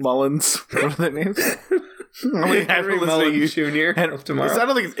 Frank Mullins? What are their names? Henry Mullins Jr. of Tomorrow. I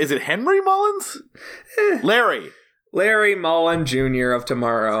don't think is it Henry Mullins? Larry Mullen Jr. of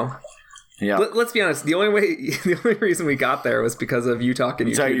Tomorrow. Yeah. Let's be honest. The only reason we got there was because of you talking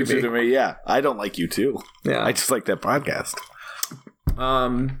you two to me. Yeah, I don't like you too. Yeah, I just like that podcast. All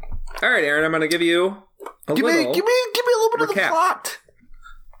right, Aaron. I'm going to give you give me a little bit of the plot.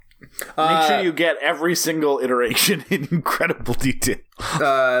 Make sure you get every single iteration in incredible detail.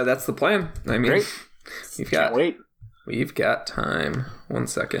 That's the plan. I mean, great. Can't wait. We've got time. 1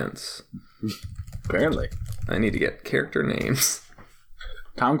 second. Apparently, I need to get character names.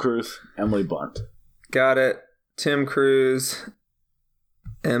 Tom Cruise, Emily Blunt. Got it. Tim Cruise,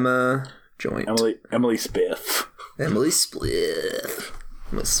 Emma Joint, Emily Spiff. Emily Spliff.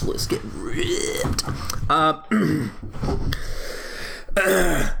 My spliff's getting ripped.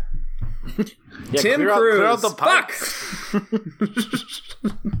 Yeah, Tim Cruise. Clear out the pipe.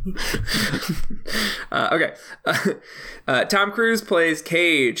 Fuck. Okay. Tom Cruise plays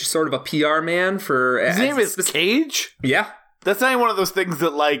Cage, sort of a PR man for. His name is Cage? Yeah. That's not one of those things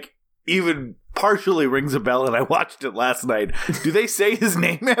that, like, even partially rings a bell, and I watched it last night. Do they say his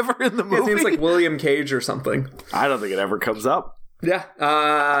name ever in the movie? His name's like William Cage or something. I don't think it ever comes up. Yeah.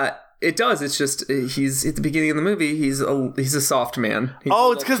 It does. It's just he's at the beginning of the movie. He's a soft man.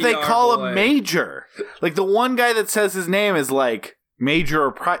 It's because they call him Major. Like the one guy that says his name is like Major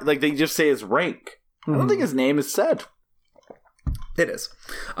or like they just say his rank. I don't think his name is said. It is.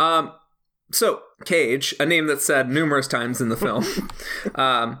 So Cage, a name that's said numerous times in the film,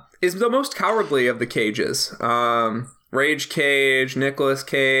 is the most cowardly of the Cages. Rage Cage, Nicolas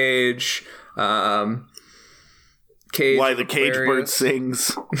Cage. Cage Why the cage bird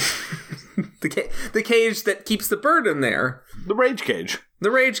sings. the cage that keeps the bird in there. The Rage Cage.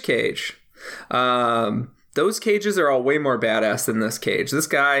 The Rage Cage. Those cages are all way more badass than this cage. This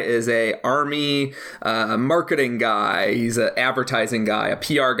guy is a army marketing guy. He's an advertising guy, a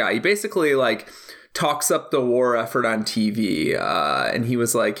PR guy. He basically like talks up the war effort on TV. And he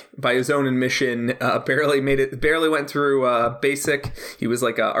was like, by his own admission, barely went through basic. He was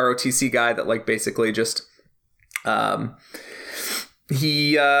like a ROTC guy that like basically just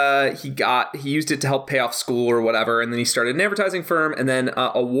he used it to help pay off school or whatever, and then he started an advertising firm, and then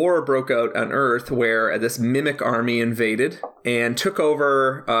a war broke out on Earth where this mimic army invaded and took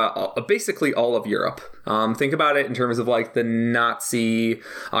over basically all of Europe. Think about it in terms of like the Nazi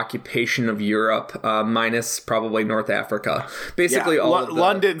occupation of Europe, minus probably North Africa. Basically all of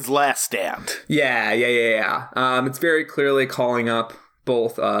London's last stand. Yeah. It's very clearly calling up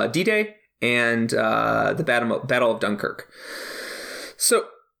both D-Day and the Battle of Dunkirk. So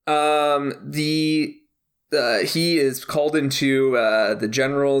he is called into the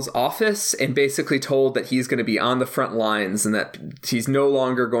general's office and basically told that he's going to be on the front lines and that he's no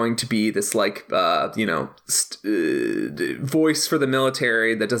longer going to be this like voice for the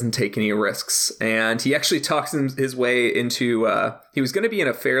military that doesn't take any risks. And he actually talks his way into he was going to be in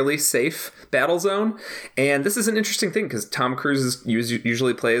a fairly safe battle zone. And this is an interesting thing because Tom Cruise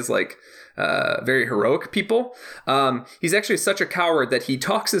usually plays like very heroic people. He's actually such a coward that he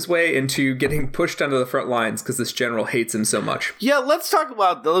talks his way into getting pushed onto the front lines because this general hates him so much. Yeah, let's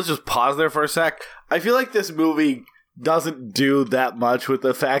just pause there for a sec. I feel like this movie doesn't do that much with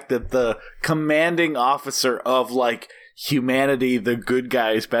the fact that the commanding officer of like humanity, the good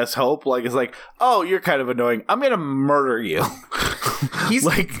guy's best hope, like is like, oh, you're kind of annoying, I'm gonna murder you. He's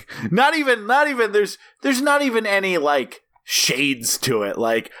like not even there's not even any like shades to it.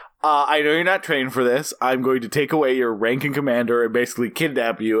 Like, I know you're not trained for this. I'm going to take away your rank and commander and basically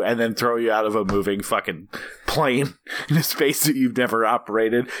kidnap you and then throw you out of a moving fucking plane in a space that you've never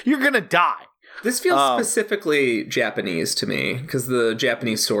operated. You're going to die. This feels specifically Japanese to me because the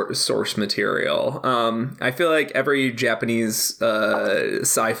Japanese source material. I feel like every Japanese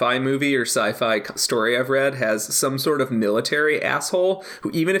sci-fi movie or sci-fi story I've read has some sort of military asshole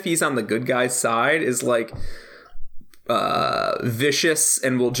who, even if he's on the good guy's side, is like vicious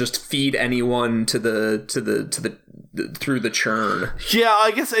and will just feed anyone to the through the churn. Yeah,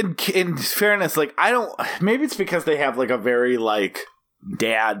 I guess in fairness, like I don't. Maybe it's because they have like a very like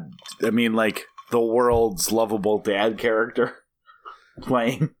dad. I mean, like the world's lovable dad character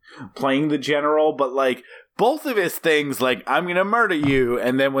playing the general, but like both of his things, like I'm gonna murder you,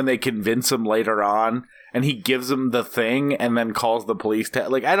 and then when they convince him later on, and he gives him the thing, and then calls the police to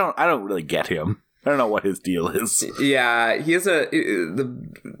like I don't really get him. I don't know what his deal is. Yeah, he is the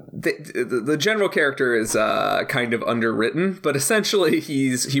general character is kind of underwritten, but essentially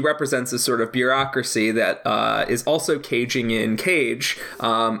he represents a sort of bureaucracy that is also caging in Cage,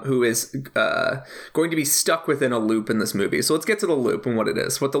 who is going to be stuck within a loop in this movie. So let's get to the loop and what it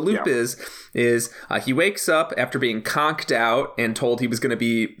is. What the loop is he wakes up after being conked out and told he was going to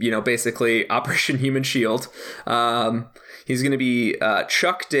be, basically Operation Human Shield. He's going to be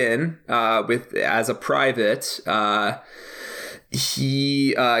chucked in as a private.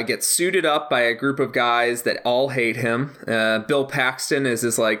 He gets suited up by a group of guys that all hate him. Bill Paxton is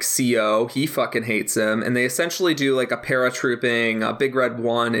his like CO. He fucking hates him, and they essentially do like a paratrooping, Big Red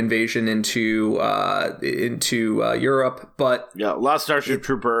 1 invasion into Europe. But yeah, Lost Starship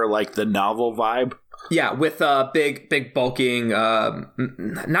Trooper, like the novel vibe. Yeah, with big bulking,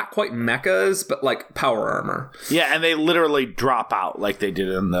 not quite mechas, but like power armor. Yeah, and they literally drop out like they did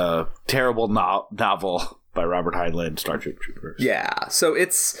in the terrible novel by Robert Heinlein, Starship Troopers. Yeah, so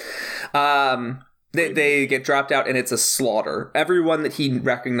it's they get dropped out, and it's a slaughter. Everyone that he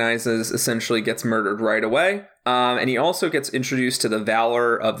recognizes essentially gets murdered right away. And he also gets introduced to the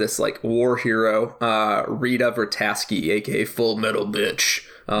valor of this like war hero, Rita Vertasky, aka Full Metal Bitch.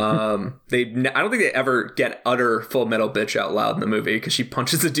 I don't think they ever get utter Full Metal Bitch out loud in the movie because she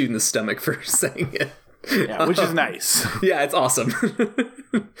punches a dude in the stomach for saying it. Yeah, which is nice. Yeah, it's awesome.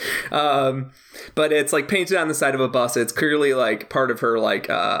 But it's like painted on the side of a bus. It's clearly like part of her like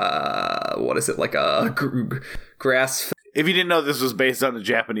what is it, like a grass. If you didn't know this was based on a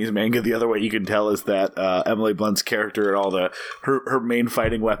Japanese manga, the other way you can tell is that Emily Blunt's character and all her main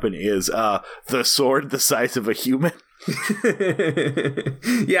fighting weapon is the sword the size of a human.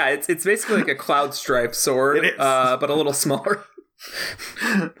 Yeah, it's basically like a cloud stripe sword, but a little smaller.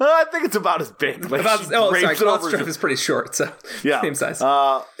 I think it's about as big. Like sorry, cloud stripe is pretty short, so yeah, same size.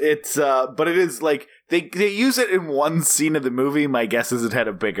 But it is like they use it in one scene of the movie. My guess is it had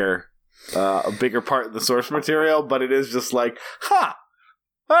a bigger part of the source material, but it is just like, all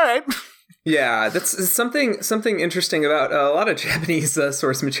right. Yeah, that's something interesting about a lot of Japanese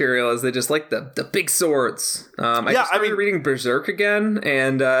source material is they just like the big swords. I just started reading Berserk again,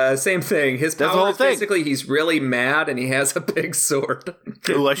 and same thing. His power is basically he's really mad and he has a big sword.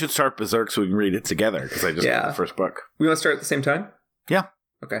 Ooh, I should start Berserk so we can read it together because I just read the first book. We want to start at the same time? Yeah.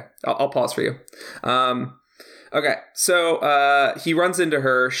 Okay, I'll pause for you. Okay, so he runs into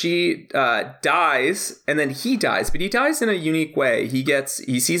her. She dies, and then he dies, but he dies in a unique way.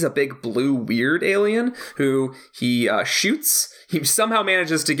 He sees a big blue weird alien who he shoots. He somehow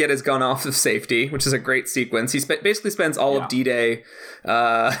manages to get his gun off of safety, which is a great sequence. He basically spends all of D-Day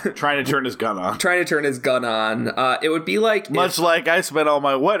trying to turn his gun on. It would be like much like I spent all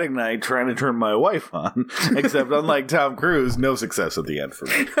my wedding night trying to turn my wife on, except unlike Tom Cruise, no success at the end for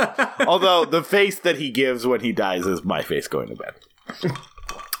me. Although the face that he gives when he dies is my face going to bed.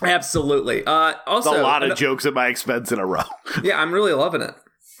 Absolutely. Also, a lot of jokes at my expense in a row. Yeah, I'm really loving it.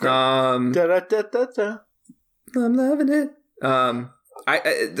 I'm loving it.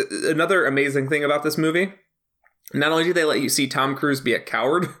 Another amazing thing about this movie, not only do they let you see Tom Cruise be a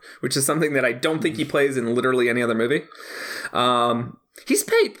coward, which is something that I don't think he plays in literally any other movie. He's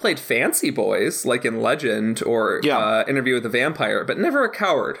played fancy boys like in Legend or Interview with the Vampire, but never a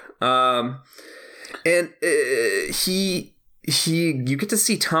coward. And you get to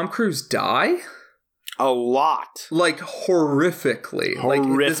see Tom Cruise die a lot, like horrifically. Like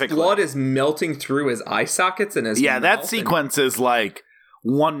his blood is melting through his eye sockets and his mouth. That sequence is like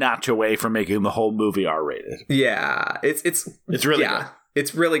one notch away from making the whole movie R-rated. Yeah, it's really good.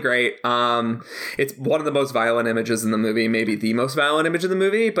 It's really great. It's one of the most violent images in the movie, maybe the most violent image in the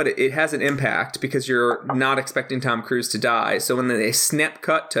movie, but it has an impact because you're not expecting Tom Cruise to die. So when they snap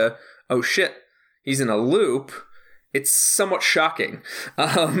cut to, oh shit, he's in a loop, it's somewhat shocking.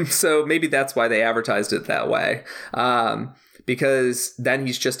 So maybe that's why they advertised it that way. Because then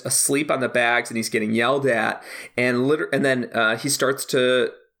he's just asleep on the bags and he's getting yelled at, and then he starts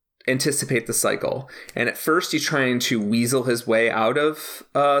to anticipate the cycle. And at first he's trying to weasel his way out of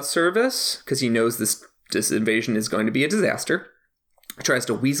service because he knows this invasion is going to be a disaster. He tries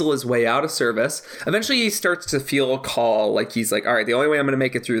to weasel his way out of service. Eventually he starts to feel a call, like he's like, all right, the only way I'm going to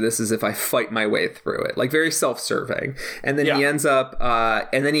make it through this is if I fight my way through it. Like very self-serving. And then he ends up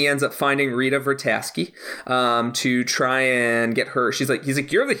finding Rita Vertasky to try and get her. He's like,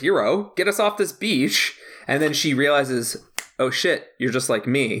 you're the hero. Get us off this beach. And then she realizes, oh shit, you're just like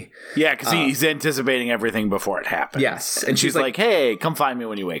me. Yeah, because he's anticipating everything before it happens. Yes. And she's like, hey, come find me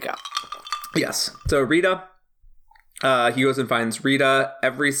when you wake up. Yes. So Rita, he goes and finds Rita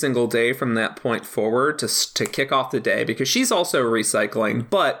every single day from that point forward to kick off the day, because she's also recycling,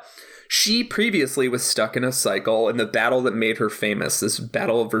 but she previously was stuck in a cycle in the battle that made her famous, this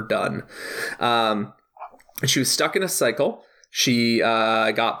Battle of Verdun. She was stuck in a cycle. She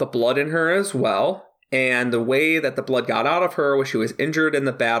got the blood in her as well. And the way that the blood got out of her was she was injured in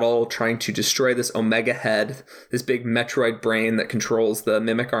the battle trying to destroy this Omega head, this big Metroid brain that controls the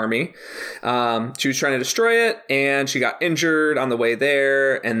Mimic army. She was trying to destroy it, and she got injured on the way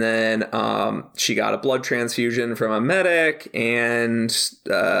there. And then she got a blood transfusion from a medic, and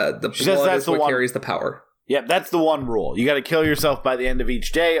the blood is what carries the power. Yeah, that's the one rule. You got to kill yourself by the end of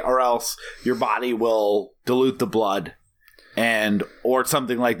each day, or else your body will dilute the blood. Or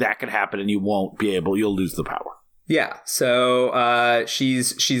something like that could happen, and you'll lose the power. Yeah, so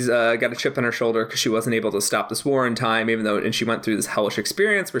she's got a chip on her shoulder because she wasn't able to stop this war in time, and she went through this hellish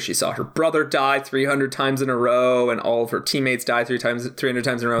experience where she saw her brother die 300 times in a row, and all of her teammates die 300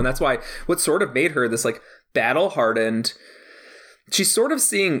 times in a row, and that's why what sort of made her this like battle hardened. She's sort of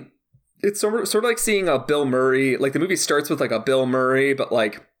seeing, it's sort of like seeing a Bill Murray. Like the movie starts with like a Bill Murray, but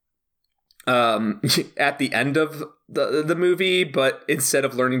like at the end of the movie, but instead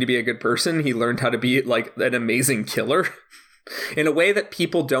of learning to be a good person, he learned how to be like an amazing killer in a way that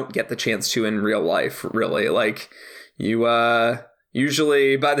people don't get the chance to in real life, really. Like you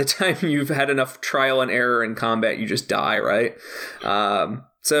usually by the time you've had enough trial and error in combat, you just die, right?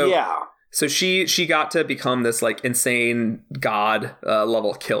 So she got to become this like insane god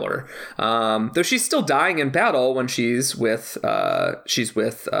level killer. Though she's still dying in battle when she's with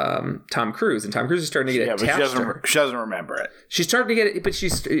Tom Cruise, and Tom Cruise is starting to get attached to her. She doesn't remember it. She's starting to get it, but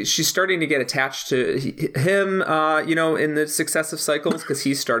she's starting to get attached to him, in the successive cycles, because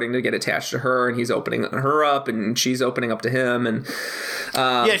he's starting to get attached to her, and he's opening her up, and she's opening up to him, and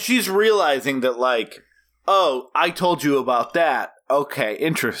she's realizing that like, oh, I told you about that. Okay,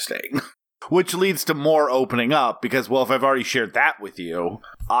 interesting. Which leads to more opening up, because, well, if I've already shared that with you,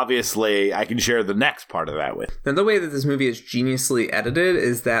 obviously I can share the next part of that with you. And the way that this movie is geniusly edited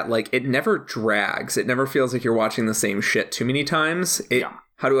is that, like, it never drags. It never feels like you're watching the same shit too many times.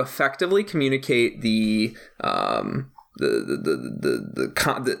 How to effectively communicate the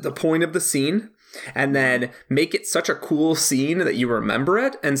point of the scene, and then make it such a cool scene that you remember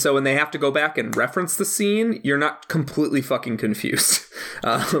it. And so when they have to go back and reference the scene, you're not completely fucking confused.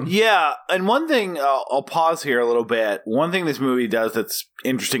 Yeah. And one thing, I'll pause here a little bit. One thing this movie does that's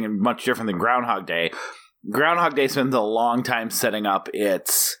interesting and much different than Groundhog Day. Groundhog Day spends a long time setting up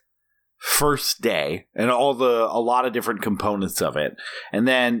its first day and a lot of different components of it. And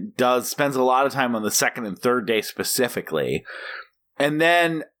then spends a lot of time on the second and third day specifically. And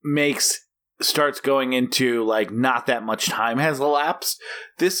then starts going into like not that much time has elapsed.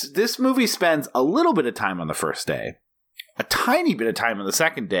 This movie spends a little bit of time on the first day, a tiny bit of time on the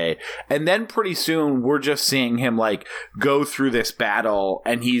second day, and then pretty soon we're just seeing him like go through this battle,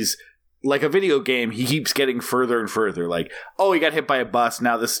 and he's like a video game. He keeps getting further and further. Like, oh, he got hit by a bus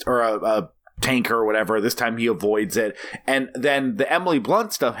now, or a tanker or whatever. This time he avoids it, and then the Emily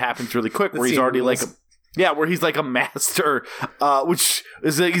Blunt stuff happens really quick, where he's already like. Where he's like a master, which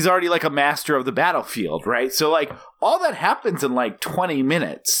is he's already like a master of the battlefield, right? So like all that happens in like 20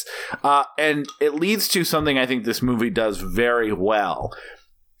 minutes, and it leads to something I think this movie does very well.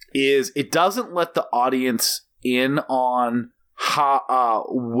 Is it doesn't let the audience in on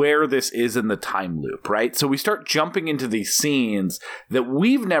where this is in the time loop, right? So we start jumping into these scenes that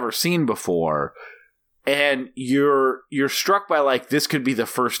we've never seen before. And you're struck by like, this could be the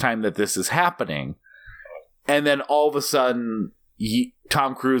first time that this is happening. And then all of a sudden,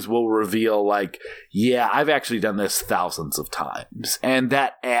 Tom Cruise will reveal, like, yeah, I've actually done this thousands of times. And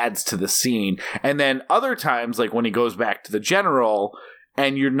that adds to the scene. And then other times, like when he goes back to the general,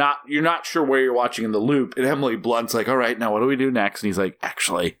 and you're not sure where you're watching in the loop, and Emily Blunt's like, all right, now what do we do next? And he's like,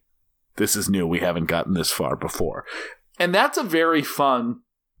 actually, this is new. We haven't gotten this far before. And that's a very fun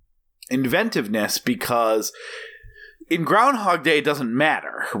inventiveness, because in Groundhog Day, it doesn't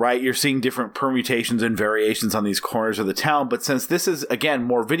matter, right? You're seeing different permutations and variations on these corners of the town. But since this is, again,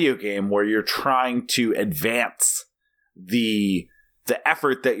 more video game where you're trying to advance the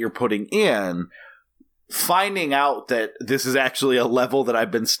effort that you're putting in, finding out that this is actually a level that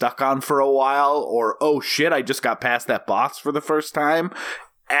I've been stuck on for a while, or, oh shit, I just got past that boss for the first time,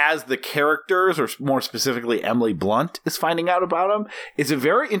 as the characters, or more specifically Emily Blunt, is finding out about him, is a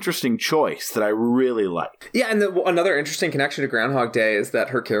very interesting choice that I really like. Yeah, and another interesting connection to Groundhog Day is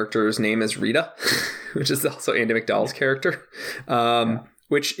that her character's name is Rita, which is also Andie MacDowell's character,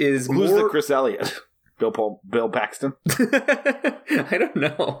 which is Who's the Chris Elliott? Bill Paxton? I don't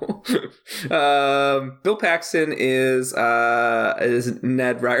know. Bill Paxton is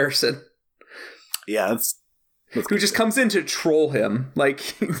Ned Ryerson. Yeah, that's who just comes in to troll him. Like,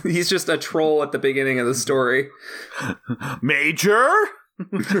 he's just a troll at the beginning of the story. Major?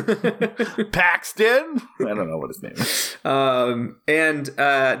 Paxton? I don't know what his name is. And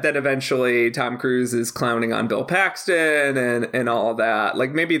then eventually Tom Cruise is clowning on Bill Paxton and all of that.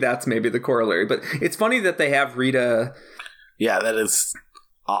 Like, maybe that's the corollary. But it's funny that they have Rita. Yeah, that is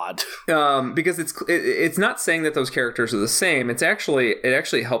odd. Because it's not saying that those characters are the same. It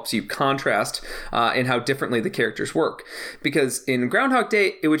actually helps you contrast in how differently the characters work. Because in Groundhog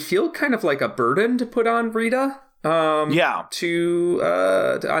Day, it would feel kind of like a burden to put on Rita. On Andie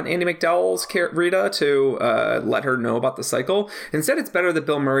MacDowell's Rita to let her know about the cycle. Instead, it's better that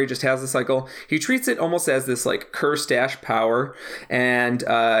Bill Murray just has the cycle. He treats it almost as this like cursed power, and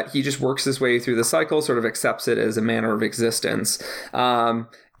he just works his way through the cycle, sort of accepts it as a manner of existence.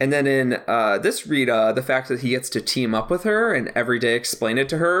 And then in this Rita, the fact that he gets to team up with her and every day explain it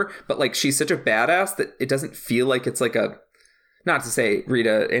to her, but like she's such a badass that it doesn't feel like it's like a. Not to say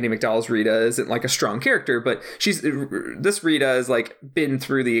Andie MacDowell's Rita isn't like a strong character, but this Rita has like been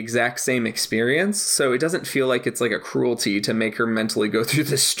through the exact same experience, so it doesn't feel like it's like a cruelty to make her mentally go through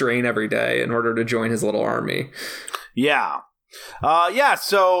this strain every day in order to join his little army. Yeah. They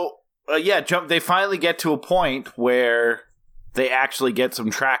finally get to a point where they actually get some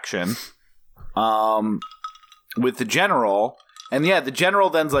traction with the general, and the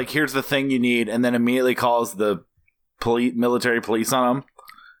general then's like, here's the thing you need, and then immediately calls the military police on him,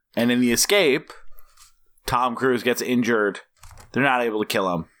 and in the escape, Tom Cruise gets injured. They're not able to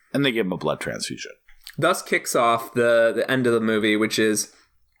kill him, and they give him a blood transfusion. Thus kicks off the end of the movie, which is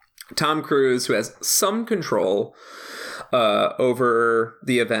Tom Cruise, who has some control over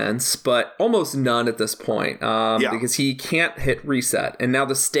the events, but almost none at this point, because he can't hit reset, and now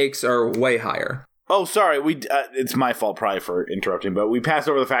the stakes are way higher. Oh, sorry. It's my fault probably for interrupting, but we passed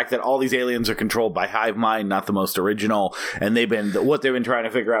over the fact that all these aliens are controlled by Hive Mind, not the most original, and what they've been trying to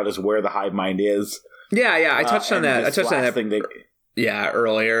figure out is where the Hive Mind is. Yeah, I touched on that.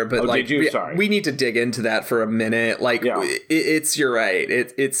 Earlier, but did you? Sorry. We need to dig into that for a minute. Like, you're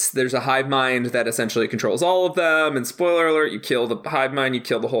right. There's a Hive Mind that essentially controls all of them, and spoiler alert, you kill the Hive Mind, you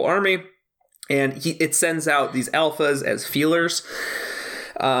kill the whole army, and it sends out these alphas as feelers.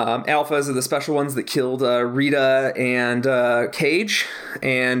 Alphas are the special ones that killed Rita and Cage,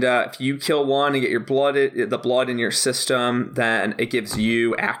 and if you kill one and get the blood in your system, then it gives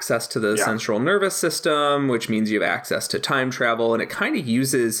you access to the central nervous system, which means you have access to time travel, and it kind of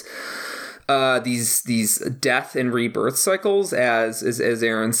uses these death and rebirth cycles as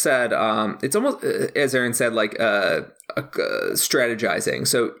Aaron said. It's almost as Aaron said, like strategizing.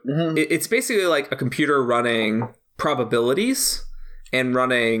 So it's basically like a computer running probabilities and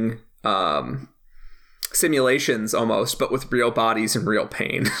running simulations almost, but with real bodies and real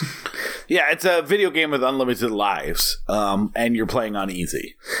pain. Yeah, it's a video game with unlimited lives, and you're playing on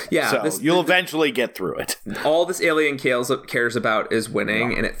easy. Yeah, so you'll eventually get through it. All this alien cares about is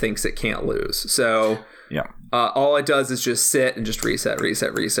winning, and it thinks it can't lose. So all it does is just sit and just reset.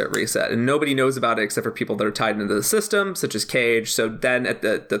 And nobody knows about it except for people that are tied into the system, such as Cage. So then at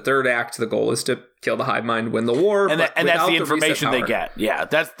the third act, the goal is to kill the Hive Mind, win the war. And that's the information they get. Yeah,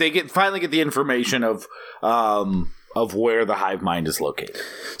 finally get the information of where the Hive Mind is located.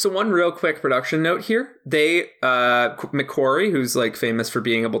 So one real quick production note here. They, McQuarrie, who's like famous for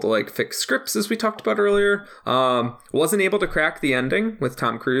being able to like fix scripts, as we talked about earlier, wasn't able to crack the ending with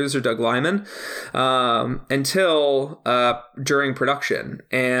Tom Cruise or Doug Liman until during production.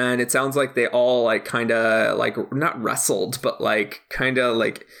 And it sounds like they all like kind of like not wrestled, but like kind of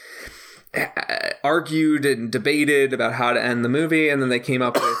like argued and debated about how to end the movie, and then they came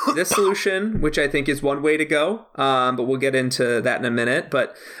up with this solution, which I think is one way to go, but we'll get into that in a minute.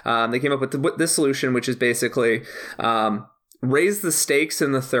 But they came up with this solution, which is basically raise the stakes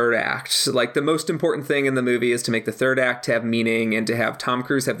in the third act. So, like, the most important thing in the movie is to make the third act have meaning, and to have Tom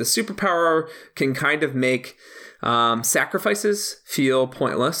Cruise have the superpower can kind of make sacrifices feel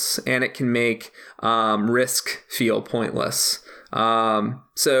pointless, and it can make risk feel pointless.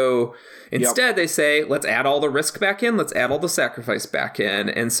 So instead they say, let's add all the risk back in. Let's add all the sacrifice back in.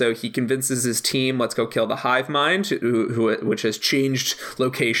 And so he convinces his team, let's go kill the hive mind, which has changed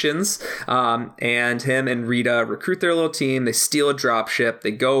locations. And him and Rita recruit their little team. They steal a dropship.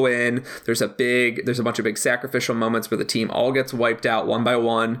 They go in. There's a bunch of big sacrificial moments where the team all gets wiped out one by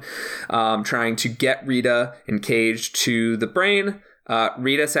one, trying to get Rita and Cage to the brain.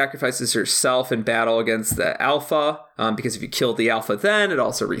 Rita sacrifices herself in battle against the Alpha, because if you kill the Alpha then, it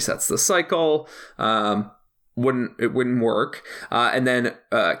also resets the cycle. Wouldn't work. And then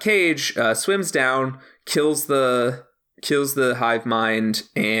Cage swims down, kills the hive mind,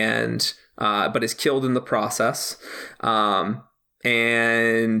 and but is killed in the process. And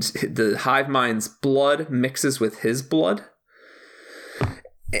the hive mind's blood mixes with his blood.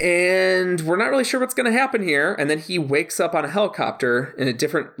 And we're not really sure what's going to happen here. And then he wakes up on a helicopter in a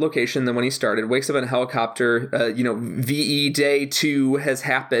different location than when he started. Wakes up on a helicopter. VE Day 2 has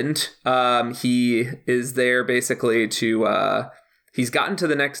happened. He is there basically to... he's gotten to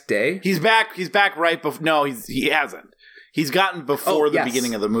the next day. He's back right before... No, he hasn't. He's gotten before the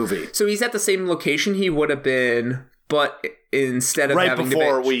beginning of the movie. So he's at the same location he would have been, but instead of right having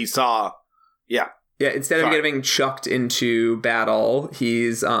before to... we saw... Yeah. Yeah, instead of getting chucked into battle,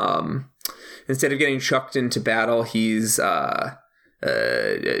 he's back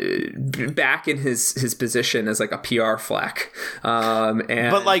in his position as like a PR flack.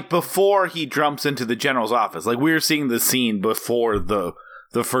 But like before he jumps into the general's office, like we're seeing the scene before the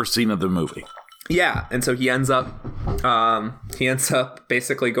first scene of the movie. Yeah, and so he ends up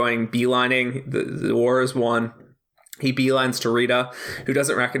basically going beelining. The war is won. He beelines to Rita, who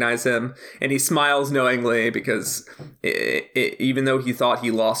doesn't recognize him, and he smiles knowingly because even though he thought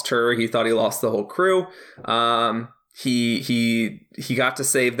he lost her, he thought he lost the whole crew. He got to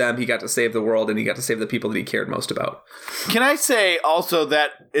save them, he got to save the world, and he got to save the people that he cared most about. Can I say also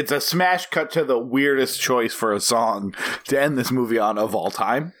that it's a smash cut to the weirdest choice for a song to end this movie on of all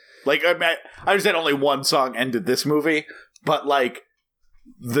time? Like, I understand only one song ended this movie, but like...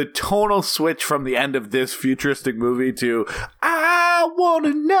 the tonal switch from the end of this futuristic movie to I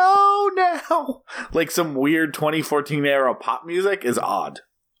wanna know now, like some weird 2014 era pop music, is odd.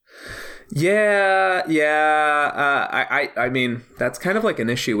 Yeah. I mean, that's kind of like an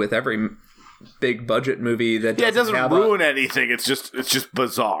issue with every big budget movie that it doesn't ruin anything. It's just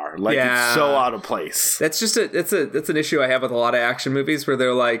bizarre. Like it's so out of place. That's just it's an issue I have with a lot of action movies where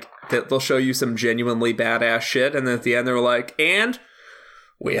they're like they'll show you some genuinely badass shit, and then at the end they're like, and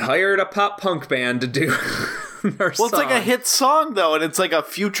we hired a pop punk band to do our song. It's like a hit song, though, and it's like a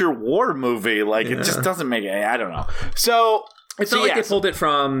future war movie. Like, it just doesn't make it... I don't know. So... It's not like they pulled it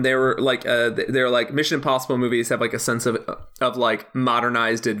from... They're like Mission Impossible movies have like a sense of like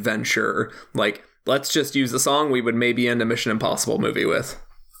modernized adventure. Like, let's just use the song we would maybe end a Mission Impossible movie with.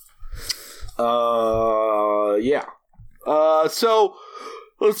 Yeah. So...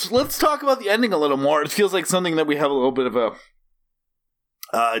 Let's talk about the ending a little more. It feels like something that we have a little bit of a...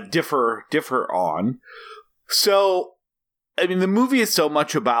 differ on. So, I mean, the movie is so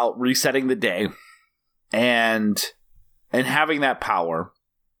much about resetting the day and having that power.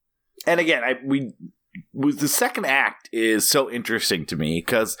 And again, the second act is so interesting to me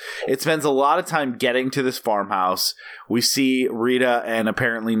because it spends a lot of time getting to this farmhouse. We see Rita and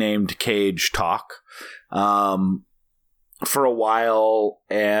apparently named Cage talk for a while,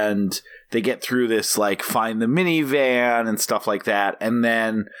 and they get through this, like, find the minivan and stuff like that. And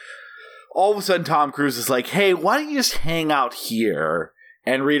then all of a sudden Tom Cruise is like, hey, why don't you just hang out here?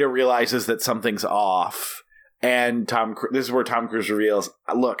 And Rita realizes that something's off. And this is where Tom Cruise reveals,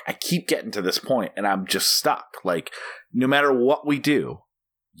 look, I keep getting to this point and I'm just stuck. Like, no matter what we do,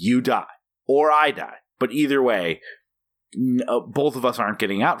 you die or I die. But either way, both of us aren't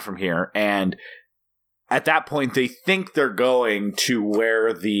getting out from here. And at that point, they think they're going to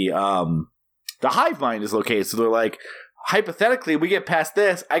where the hive mind is located. So they're like, hypothetically, we get past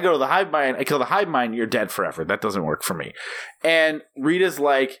this. I go to the hive mind. I kill the hive mind. You're dead forever. That doesn't work for me. And Rita's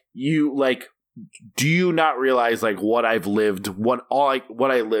like, do you not realize like what I've lived, what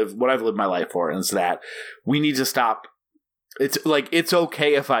I've lived my life for? And it's that we need to stop. It's like, it's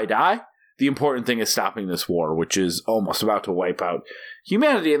okay if I die. The important thing is stopping this war, which is almost about to wipe out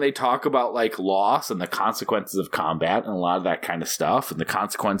humanity. And they talk about like loss and the consequences of combat and a lot of that kind of stuff and the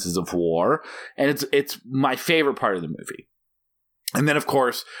consequences of war. And it's my favorite part of the movie. And then of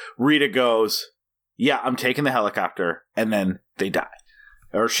course Rita goes, yeah, I'm taking the helicopter, and then they die,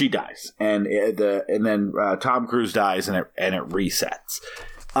 or she dies, and then Tom Cruise dies, and it resets.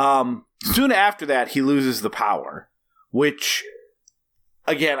 soon after that, he loses the power, which,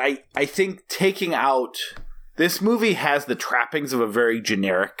 again, I think taking out... This movie has the trappings of a very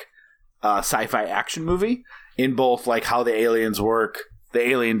generic sci-fi action movie in both like how the aliens work, the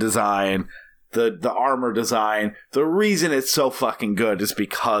alien design, the armor design. The reason it's so fucking good is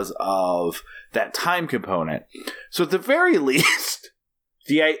because of that time component. So at the very least...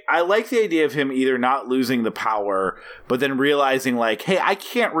 I like the idea of him either not losing the power, but then realizing, like, hey, I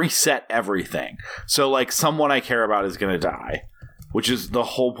can't reset everything. So, like, someone I care about is going to die, which is the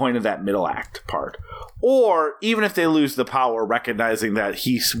whole point of that middle act part. Or, even if they lose the power, recognizing that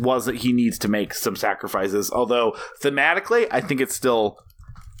he needs to make some sacrifices. Although, thematically, I think it's still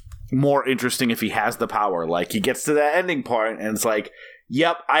more interesting if he has the power. Like, he gets to that ending point, and it's like,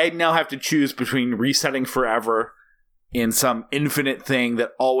 yep, I now have to choose between resetting forever in some infinite thing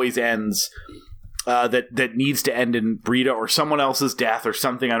that always ends, that needs to end in Rita or someone else's death or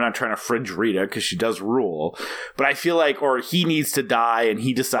something. I'm not trying to fridge Rita because she does rule, but I feel like, or he needs to die and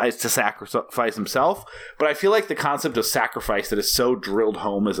he decides to sacrifice himself. But I feel like the concept of sacrifice that is so drilled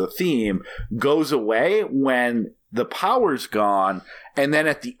home as a theme goes away when the power's gone. And then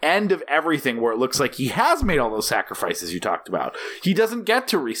at the end of everything, where it looks like he has made all those sacrifices you talked about, he doesn't get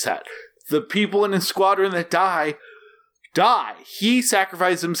to reset. The people in his squadron that die. He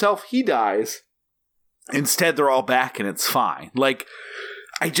sacrificed himself. He dies. Instead, they're all back and it's fine. Like,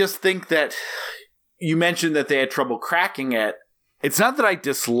 I just think that you mentioned that they had trouble cracking it. It's not that I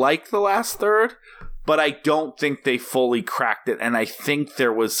dislike the last third, but I don't think they fully cracked it. And I think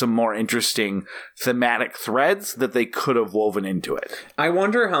there was some more interesting thematic threads that they could have woven into it. I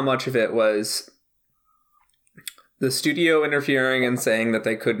wonder how much of it was the studio interfering and saying that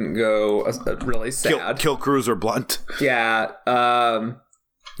they couldn't go really sad. Kill Cruz or Blunt. Yeah.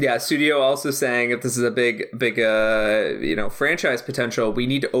 Studio also saying if this is a big, franchise potential, we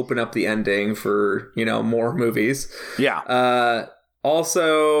need to open up the ending for, more movies. Yeah.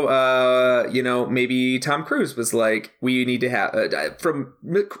 Also, maybe Tom Cruise was like, we need to have, from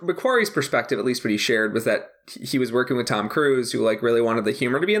Macquarie's perspective, at least what he shared was that he was working with Tom Cruise, who like really wanted the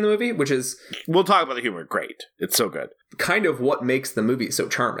humor to be in the movie, which is... We'll talk about the humor. Great. It's so good. Kind of what makes the movie so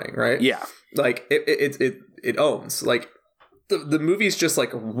charming, right? Yeah. Like, it owns, like, the movie's just like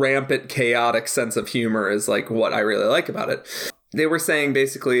rampant, chaotic sense of humor is like what I really like about it. They were saying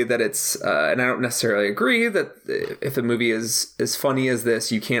basically that it's, and I don't necessarily agree, that if a movie is as funny as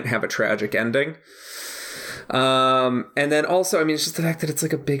this, you can't have a tragic ending. And then also, I mean, it's just the fact that it's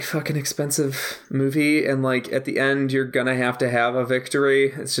like a big fucking expensive movie, and like at the end, you're gonna have to have a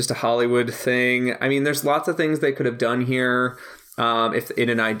victory. It's just a Hollywood thing. I mean, there's lots of things they could have done here. If in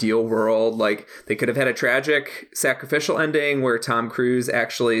an ideal world, like they could have had a tragic sacrificial ending where Tom Cruise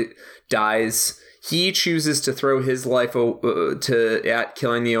actually dies. He chooses to throw his life at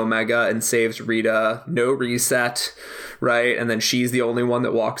killing the Omega and saves Rita. No reset, right? And then she's the only one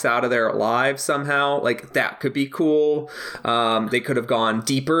that walks out of there alive somehow. Like, that could be cool. They could have gone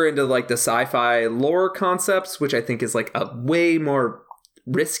deeper into, like, the sci-fi lore concepts, which I think is, like, a way more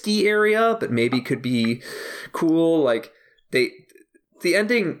risky area, but maybe could be cool. Like, the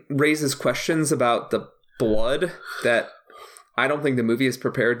ending raises questions about the blood that I don't think the movie is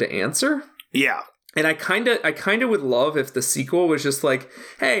prepared to answer. Yeah. And I kind of would love if the sequel was just like,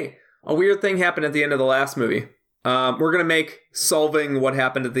 hey, a weird thing happened at the end of the last movie. We're going to make solving what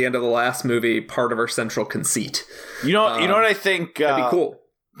happened at the end of the last movie part of our central conceit. You know what I think? That'd be cool.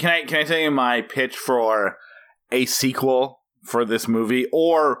 Can I tell you my pitch for a sequel for this movie,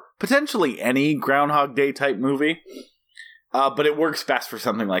 or potentially any Groundhog Day type movie? But it works best for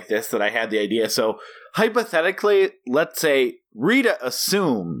something like this, that I had the idea. So hypothetically, let's say Rita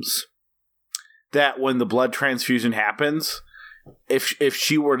assumes that when the blood transfusion happens, if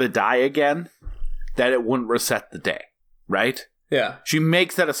she were to die again, that it wouldn't reset the day, right? Yeah. She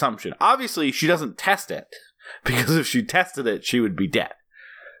makes that assumption. Obviously, she doesn't test it, because if she tested it, she would be dead.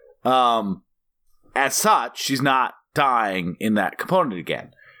 As such, she's not dying in that component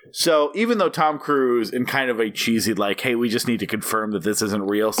again. So even though Tom Cruise, in kind of a cheesy, like, hey, we just need to confirm that this isn't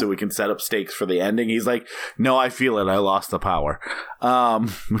real so we can set up stakes for the ending, he's like, no, I feel it. I lost the power.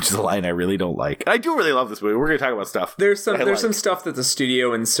 Which is a line I really don't like. I do really love this movie. We're going to talk about stuff. There's some stuff that the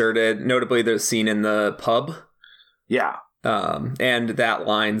studio inserted, notably the scene in the pub. Yeah. And that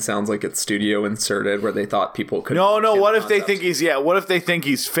line sounds like it's studio inserted, where they thought people could. No. What if they think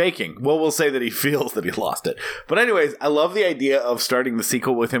he's faking? Well, we'll say that he feels that he lost it. But anyways, I love the idea of starting the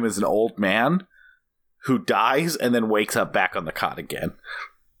sequel with him as an old man who dies and then wakes up back on the cot again.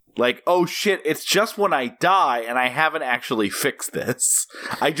 Like, oh shit, it's just when I die and I haven't actually fixed this.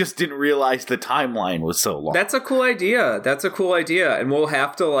 I just didn't realize the timeline was so long. That's a cool idea. And we'll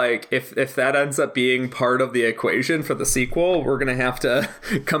have to, like, if that ends up being part of the equation for the sequel, we're going to have to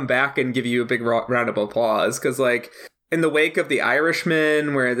come back and give you a big round of applause. Because, like, in the wake of The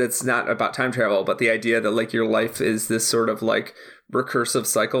Irishman, where it's not about time travel, but the idea that, like, your life is this sort of, like, recursive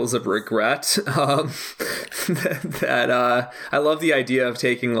cycles of regret. I love the idea of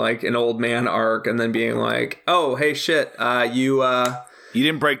taking, like, an old man arc and then being like, oh, hey, shit, you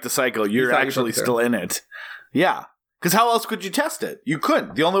didn't break the cycle. You're actually still in it. Yeah. Because how else could you test it? You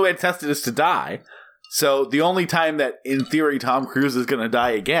couldn't. The only way to test it is to die. So the only time that, in theory, Tom Cruise is going to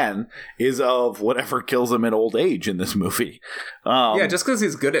die again is of whatever kills him in old age in this movie. Yeah, just because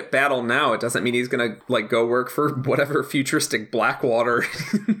he's good at battle now, it doesn't mean he's going to, like, go work for whatever futuristic Blackwater.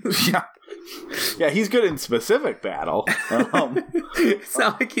 Yeah. Yeah, he's good in specific battle. It's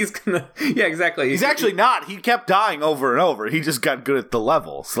not like he's gonna... Yeah, exactly. He's actually not. He kept dying over and over. He just got good at the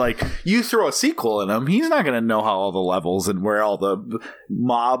levels. Like, you throw a sequel in him, he's not going to know how all the levels and where all the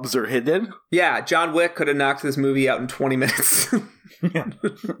mobs are hidden. Yeah, John Wick could have knocked this movie out in 20 minutes. Yeah.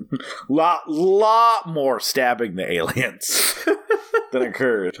 lot more stabbing the aliens than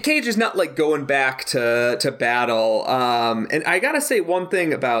occurred. Cage is not, like, going back to battle. And I gotta say one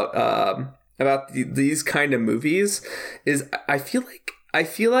thing about these kind of movies is I feel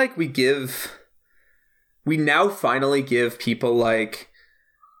like we now finally give people like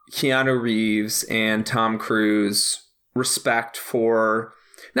Keanu Reeves and Tom Cruise respect for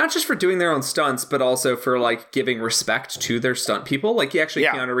not just for doing their own stunts, but also for, like, giving respect to their stunt people. Like,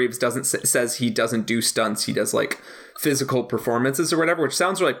 Keanu Reeves says he doesn't do stunts. He does, like, physical performances or whatever, which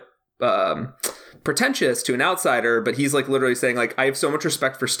sounds really pretentious to an outsider, but he's, like, literally saying, like, I have so much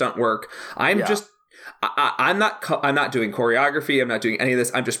respect for stunt work. I'm not doing choreography. I'm not doing any of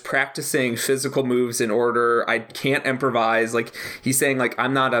this. I'm just practicing physical moves in order. I can't improvise. Like, he's saying, like,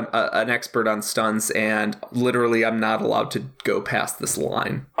 I'm not an expert on stunts, and literally I'm not allowed to go past this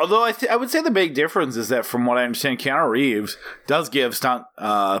line. Although I would say the big difference is that, from what I understand, Keanu Reeves does give stunt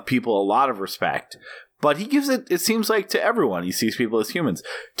people a lot of respect, but he gives it seems like, to everyone. He sees people as humans.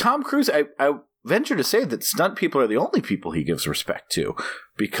 Tom Cruise, I venture to say that stunt people are the only people he gives respect to,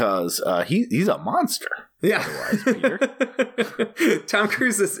 because he's a monster. Yeah. Peter. Tom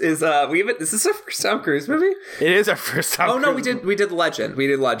Cruise is is this our first Tom Cruise movie? It is our first Tom Cruise. Oh no, we did Legend.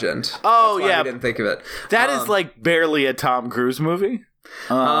 Oh, that's why yeah. I didn't think of it. That is, like, barely a Tom Cruise movie.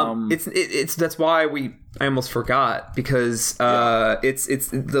 It's that's why I almost forgot, because it's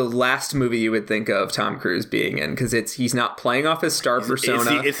the last movie you would think of Tom Cruise being in, because he's not playing off his star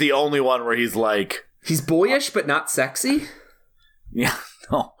persona. It's the only one where he's like, he's boyish but not sexy. Yeah,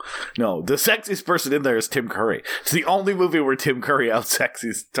 no. The sexiest person in there is Tim Curry. It's the only movie where Tim Curry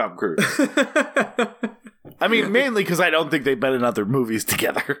out-sexies Tom Cruise. I mean, mainly because I don't think they've been in other movies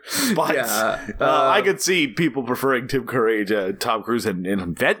together. But I could see people preferring Tim Curry to Tom Cruise in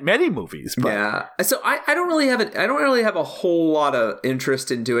many movies. But. Yeah. So I don't really have a whole lot of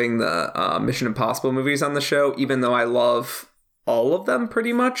interest in doing the Mission Impossible movies on the show, even though I love all of them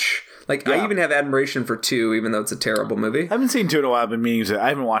pretty much. Like, I even have admiration for 2, even though it's a terrible movie. I haven't seen 2 in a while. I've been meaning to. I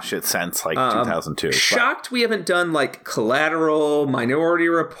haven't watched it since, like, 2002. Shocked we haven't done, like, Collateral, Minority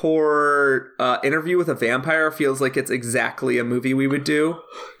Report, Interview with a Vampire. Feels like it's exactly a movie we would do.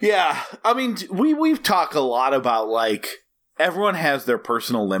 Yeah. I mean, we've talked a lot about, like, everyone has their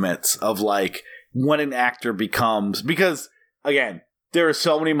personal limits of, like, when an actor becomes... Because, again... There are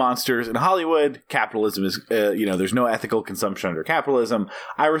so many monsters in Hollywood. Capitalism is, there's no ethical consumption under capitalism.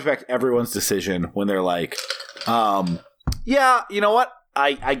 I respect everyone's decision when they're like, yeah, you know what?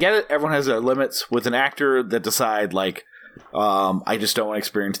 I get it. Everyone has their limits. With an actor that decide, like, I just don't want to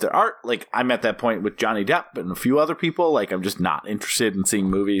experience their art. Like, I'm at that point with Johnny Depp and a few other people. Like, I'm just not interested in seeing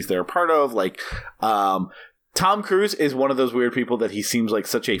movies they're a part of. Like, Tom Cruise is one of those weird people that he seems like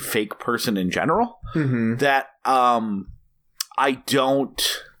such a fake person in general that, I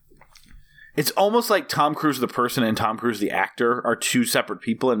don't... It's almost like Tom Cruise the person and Tom Cruise the actor are two separate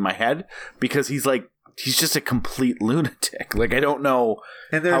people in my head, because he's just a complete lunatic. Like, I don't know.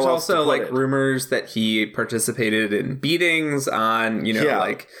 And there's also, like, rumors that he participated in beatings on,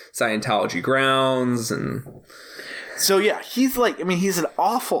 like, Scientology grounds. And so, yeah, he's an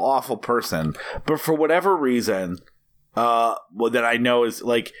awful, awful person. But for whatever reason, that I know is,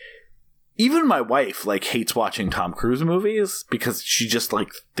 like... Even my wife, like, hates watching Tom Cruise movies because she just,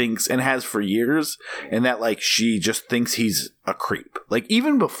 like, thinks, and has for years, and that, like, she just thinks he's a creep. Like,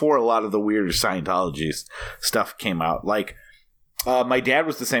 even before a lot of the weirder Scientology stuff came out, like, My dad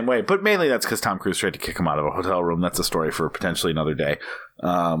was the same way, but mainly that's because Tom Cruise tried to kick him out of a hotel room. That's a story for potentially another day.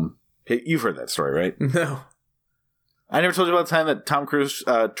 You've heard that story, right? No. I never told you about the time that Tom Cruise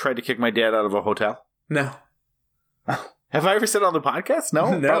tried to kick my dad out of a hotel. No. Have I ever said it on the podcast? No,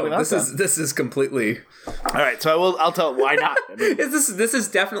 probably not. This is completely. All right, so I'll tell. Why not? I mean, This is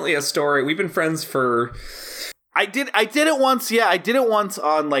definitely a story. We've been friends for. I did it once. Yeah, I did it once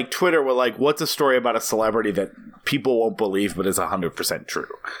on like Twitter. Where like, what's a story about a celebrity that people won't believe, but is 100% true?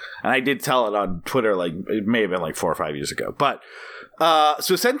 And I did tell it on Twitter. Like it may have been like 4 or 5 years ago. But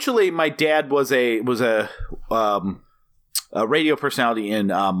so essentially, my dad was a radio personality in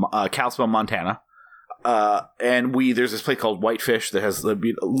Kalispell, Montana. And there's this place called Whitefish that has a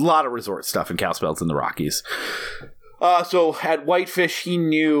lot of resort stuff in Kalispell. It's in the Rockies. So at Whitefish, he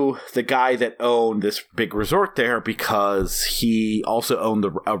knew the guy that owned this big resort there because he also owned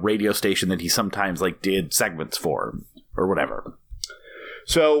a radio station that he sometimes like did segments for or whatever.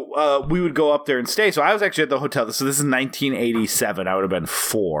 So we would go up there and stay. So I was actually at the hotel. So this is 1987. I would have been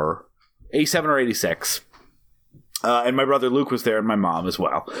 4, 87 or 86. And my brother Luke was there and my mom as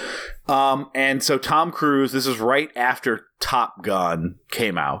well. And so Tom Cruise, this is right after Top Gun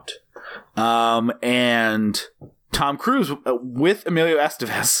came out. And Tom Cruise with Emilio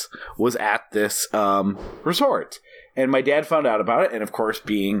Estevez was at this resort. And my dad found out about it. And of course,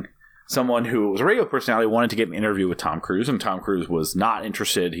 being someone who was a radio personality, wanted to get an interview with Tom Cruise. And Tom Cruise was not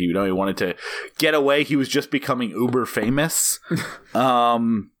interested. He only wanted to get away. He was just becoming uber famous.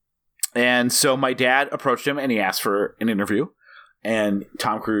 And so my dad approached him and he asked for an interview. And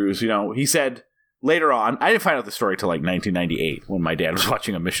Tom Cruise, he said later on, I didn't find out the story till like 1998 when my dad was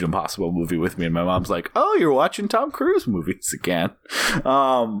watching a Mission Impossible movie with me. And my mom's like, oh, you're watching Tom Cruise movies again.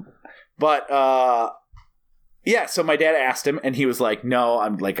 Yeah, so my dad asked him and he was like, no,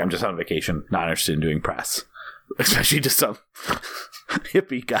 I'm just on vacation, not interested in doing press. Especially just some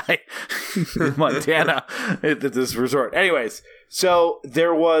hippie guy in Montana at this resort. Anyways, so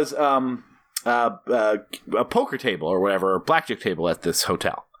there was a poker table or whatever, a blackjack table at this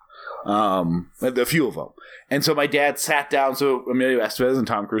hotel. A few of them. And so my dad sat down. So Emilio Estevez and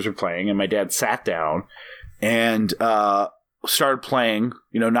Tom Cruise were playing, and my dad sat down and started playing,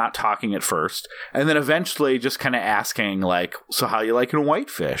 not talking at first. And then eventually just kind of asking, like, so how you liking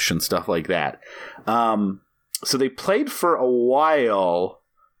Whitefish and stuff like that. So they played for a while,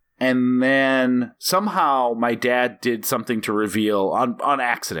 and then somehow my dad did something to reveal on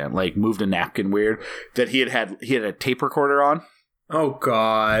accident, like moved a napkin weird, that he had a tape recorder on. Oh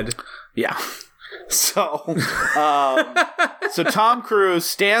God. Yeah. So Tom Cruise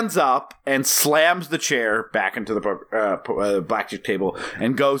stands up and slams the chair back into the blackjack table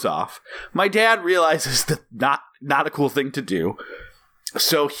and goes off. My dad realizes that not a cool thing to do.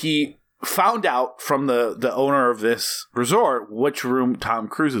 So he found out from the owner of this resort which room Tom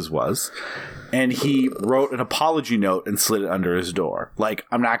Cruise's was, and he wrote an apology note and slid it under his door. Like,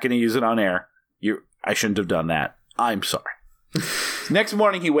 I'm not going to use it on air. I shouldn't have done that. I'm sorry. Next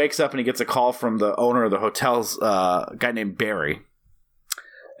morning, he wakes up and he gets a call from the owner of the hotel's guy named Barry.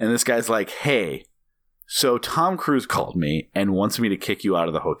 And this guy's like, hey, so Tom Cruise called me and wants me to kick you out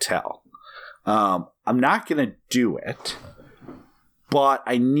of the hotel. I'm not going to do it, but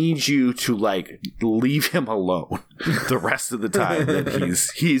I need you to leave him alone the rest of the time that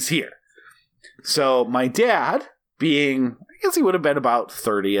he's here. So my dad, being, I guess he would have been about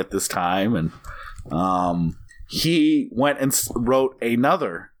 30 at this time, and he went and wrote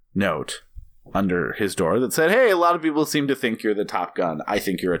another note under his door that said, hey, a lot of people seem to think you're the Top Gun. I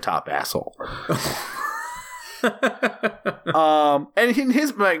think you're a top asshole. And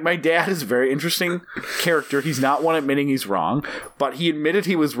in my dad is a very interesting character. He's not one admitting he's wrong, but he admitted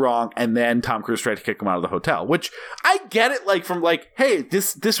he was wrong, and then Tom Cruise tried to kick him out of the hotel, which I get it, hey,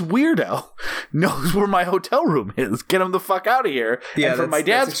 this weirdo knows where my hotel room is. Get him the fuck out of here. Yeah, and from my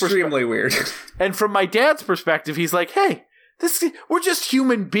dad's that's extremely weird. And from my dad's perspective, he's like, hey, we're just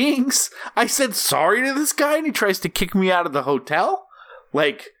human beings. I said sorry to this guy, and he tries to kick me out of the hotel.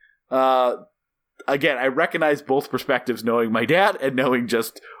 Again, I recognize both perspectives, knowing my dad and knowing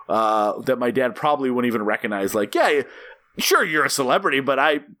just that my dad probably wouldn't even recognize, yeah, sure, you're a celebrity,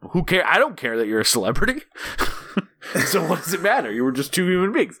 but who care? I don't care that you're a celebrity. So what does it matter? You were just two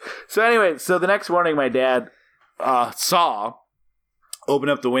human beings. So anyway, the next morning, my dad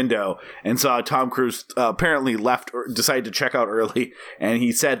opened up the window and saw Tom Cruise apparently left or decided to check out early, and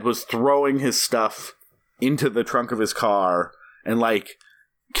he said was throwing his stuff into the trunk of his car and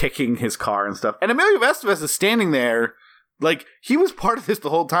kicking his car and stuff. And Emilio Estevez is standing there he was part of this the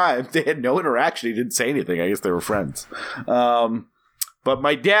whole time. They had no interaction. He didn't say anything. I guess they were friends. But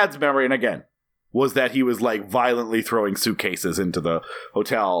my dad's memory, and again, was that he was like violently throwing suitcases into the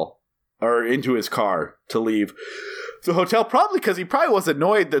hotel or into his car to leave the hotel, probably because he probably was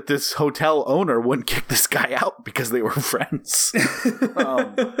annoyed that this hotel owner wouldn't kick this guy out because they were friends.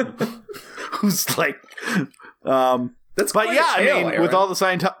 Who's like, That's but quite yeah, a tale, I mean, Aaron. with all the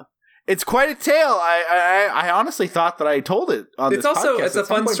Scientology, it's quite a tale. I honestly thought that I told it on It's this also podcast it's a at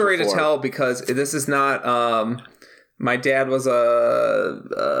some fun point story before. to tell because this is not. My dad was a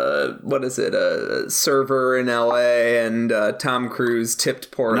server in LA, and Tom Cruise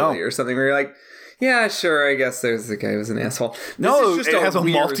tipped poorly or something. Where you're like, yeah, sure, I guess there's the guy who's an asshole. No, this is just it has a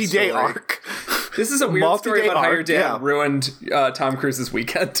weird multi-day story. arc. This is a weird story multi-day about how your arc, dad yeah. ruined Tom Cruise's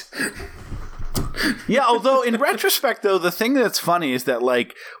weekend. Yeah, although in retrospect, though, the thing that's funny is that,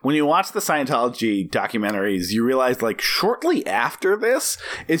 like, when you watch the Scientology documentaries, you realize, like, shortly after this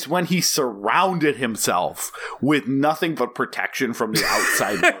is when he surrounded himself with nothing but protection from the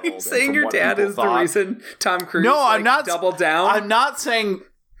outside world. Are you and saying from your what dad people is the thought. reason Tom Cruise No, I'm not doubled down? I'm not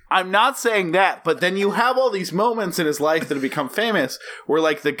saying that, but then you have all these moments in his life that have become famous where,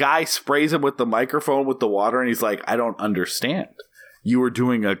 like, the guy sprays him with the microphone with the water, and he's like, I don't understand. You were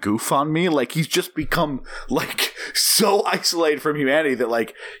doing a goof on me? Like, he's just become, like, so isolated from humanity that,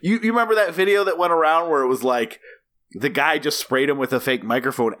 like, you remember that video that went around where it was, like, the guy just sprayed him with a fake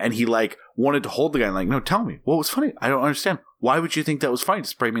microphone, and he, like, wanted to hold the guy, and, like, no, tell me, what was funny? I don't understand. Why would you think that was funny to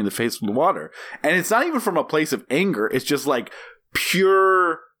spray me in the face with water? And it's not even from a place of anger. It's just, like,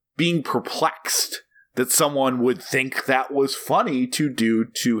 pure being perplexed that someone would think that was funny to do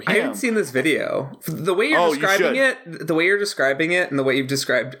to him. I haven't seen this video. The way you're Oh, you describing should. it, the way you're describing it, and the way you've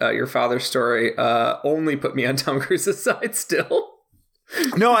described your father's story, only put me on Tom Cruise's side still.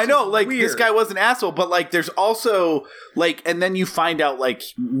 No, I know. Like, this weird. guy was an asshole, but, like, there's also, like, and then you find out, like,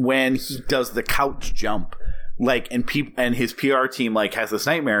 when he does the couch jump, like, and his PR team, like, has this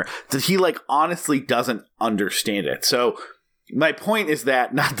nightmare that he, like, honestly doesn't understand it. So my point is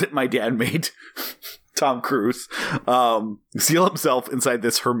that, not that my dad made Tom Cruise seal himself inside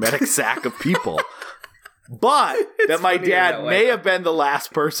this hermetic sack of people, but that my funnier dad that way. may have been the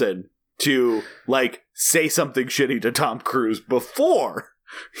last person to, like, say something shitty to Tom Cruise before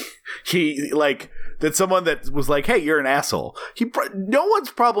he, like, that someone that was like, hey, you're an asshole. No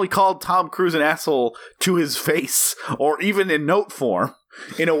one's probably called Tom Cruise an asshole to his face or even in note form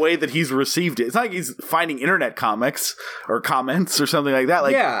in a way that he's received it. It's not like he's finding internet comics or comments or something like that.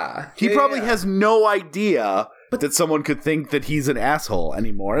 Like, he probably has no idea that someone could think that he's an asshole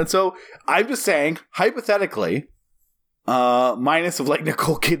anymore. And so I'm just saying, hypothetically, minus of, like,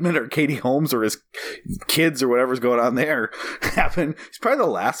 Nicole Kidman or Katie Holmes or his kids or whatever's going on there happen, he's probably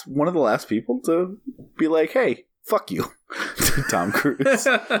one of the last people to be like, hey, fuck you to Tom Cruise.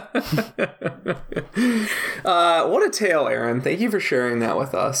 What a tale, Aaron. Thank you for sharing that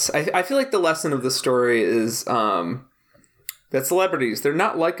with us. I feel like the lesson of the story is that celebrities, they're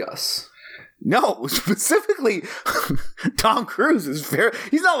not like us. No, specifically, Tom Cruise is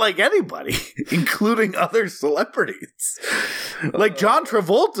he's not like anybody, including other celebrities. Like, John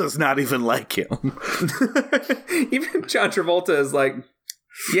Travolta's not even like him. Even John Travolta is like,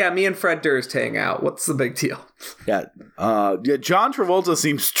 yeah, me and Fred Durst hang out. What's the big deal? Yeah, John Travolta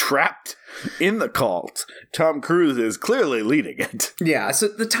seems trapped in the cult. Tom Cruise is clearly leading it. Yeah, so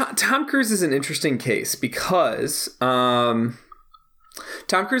the Tom Cruise is an interesting case because Tom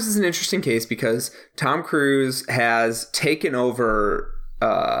Cruise has taken over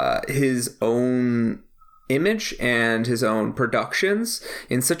his own image and his own productions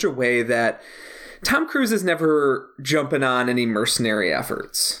in such a way that Tom Cruise is never jumping on any mercenary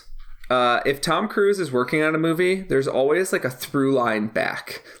efforts. If Tom Cruise is working on a movie, there's always, like, a through line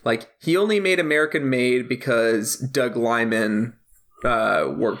back. Like, he only made American Made because Doug Liman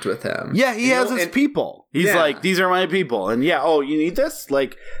worked with him. Yeah, he has his people. He's like, these are my people. And yeah, oh, you need this?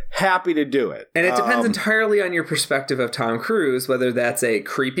 Like, happy to do it. And it depends entirely on your perspective of Tom Cruise, whether that's a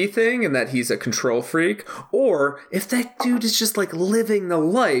creepy thing and that he's a control freak, or if that dude is just, like, living the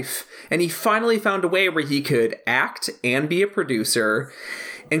life and he finally found a way where he could act and be a producer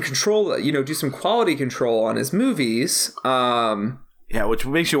and control, do some quality control on his movies. Yeah, which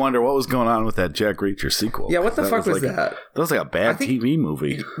makes you wonder what was going on with that Jack Reacher sequel. Yeah, what the fuck was that? That was like a bad TV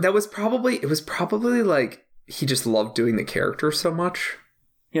movie. That was probably like he just loved doing the character so much.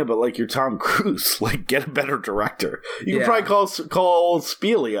 Yeah, but, like, you're Tom Cruise. Like, get a better director. You can probably call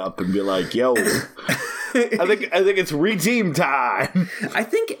Spieley up and be like, yo, I think it's redeem time. I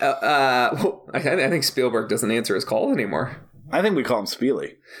think I think Spielberg doesn't answer his call anymore. I think we call him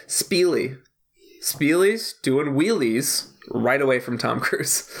Spieley. Spieley's doing wheelies right away from Tom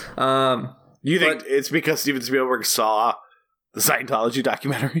Cruise. You think it's because Steven Spielberg saw the Scientology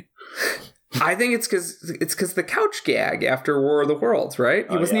documentary? I think it's because the couch gag after War of the Worlds, right?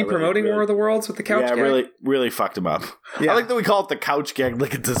 Wasn't he promoting War of the Worlds with the couch gag? Yeah, really fucked him up. Yeah. I like that we call it the couch gag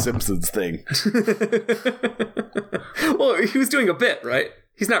like it's a Simpsons thing. Well, he was doing a bit, right?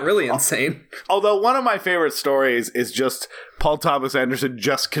 He's not really insane. Although one of my favorite stories is just Paul Thomas Anderson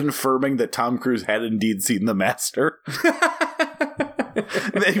just confirming that Tom Cruise had indeed seen The Master.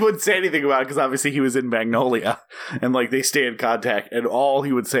 And he wouldn't say anything about it because obviously he was in Magnolia and like they stay in contact, and all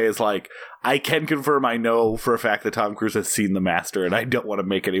he would say is like, I can confirm I know for a fact that Tom Cruise has seen The Master and I don't want to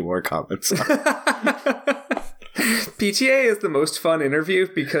make any more comments. PTA is the most fun interview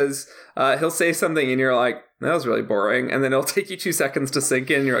because he'll say something and you're like, that was really boring, and then it'll take you 2 seconds to sink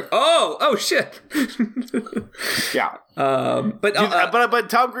in and you're like, oh shit. Yeah. But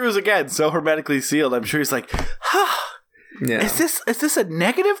Tom Cruise again, so hermetically sealed, I'm sure he's like, yeah. Is this a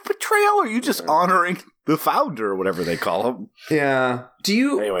negative portrayal, or are you just honoring the founder or whatever they call him? Yeah. Do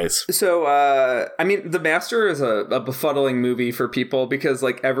you? Anyways, so I mean, The Master is a befuddling movie for people because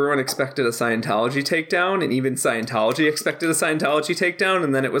like everyone expected a Scientology takedown, and even Scientology expected a Scientology takedown,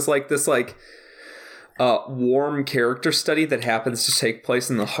 and then it was like this like warm character study that happens to take place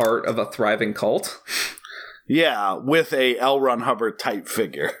in the heart of a thriving cult. yeah, with a L. Ron Hubbard type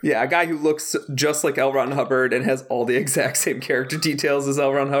figure. Yeah, a guy who looks just like L. Ron Hubbard and has all the exact same character details as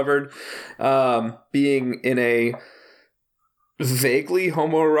L. Ron Hubbard, being in a vaguely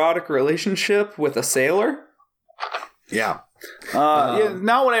homoerotic relationship with a sailor. Yeah. Yeah,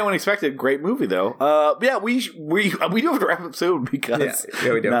 not what anyone expected. Great movie though. Yeah, we do have to wrap up soon because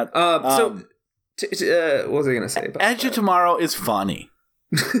yeah we do. What was I going to say about Edge of Tomorrow is funny.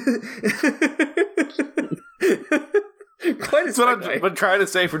 Quite That's what I've been trying to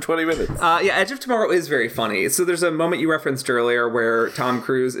say for 20 minutes. Yeah, Edge of Tomorrow is very funny. So there's a moment you referenced earlier where Tom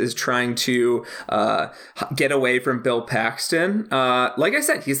Cruise is trying to get away from Bill Paxton. Like I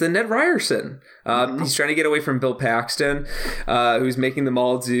said, he's the Ned Ryerson. He's trying to get away from Bill Paxton, who's making them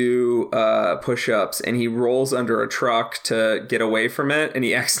all do push-ups, and he rolls under a truck to get away from it, and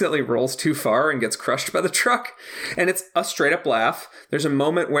he accidentally rolls too far and gets crushed by the truck. And it's a straight-up laugh. There's a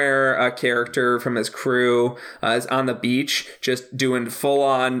moment where a character from his crew is on the beach just doing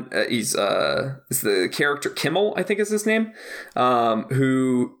full-on, is the character Kimmel, I think is his name,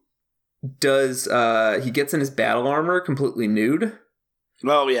 who does, he gets in his battle armor completely nude.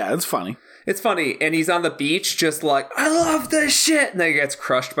 Oh, yeah, it's funny. It's funny, and he's on the beach just like, I love this shit, and then he gets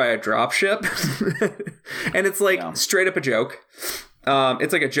crushed by a dropship. And it's like straight up a joke.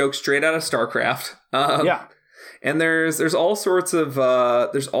 It's like a joke straight out of StarCraft. Yeah. And there's all sorts of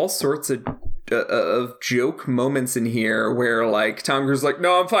joke moments in here where like Tom Cruise is like,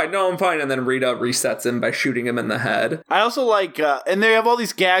 no, I'm fine, and then Rita resets him by shooting him in the head. I also like, and they have all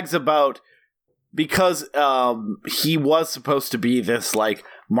these gags about, because he was supposed to be this like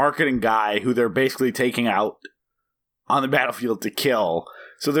marketing guy who they're basically taking out on the battlefield to kill.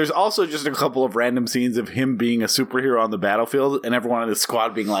 So there's also just a couple of random scenes of him being a superhero on the battlefield and everyone in the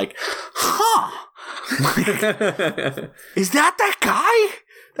squad being like, huh? Is that guy?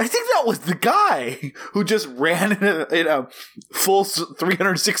 I think that was the guy who just ran in a full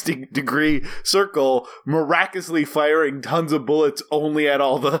 360-degree circle, miraculously firing tons of bullets only at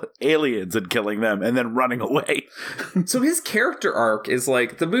all the aliens and killing them, and then running away. So his character arc is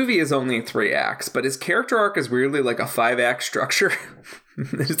like, the movie is only 3 acts, but his character arc is weirdly like a 5-act structure.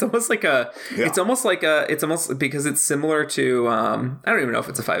 It's almost because it's similar to, I don't even know if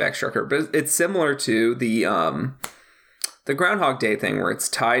it's a 5-act structure, but it's similar to the Groundhog Day thing, where it's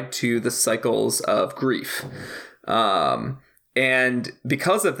tied to the cycles of grief. And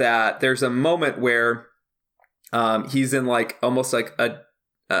because of that, there's a moment where he's in like almost like a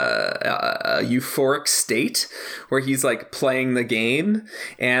euphoric state where he's like playing the game,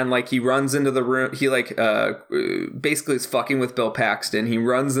 and like he runs into the room, he like basically is fucking with Bill Paxton. He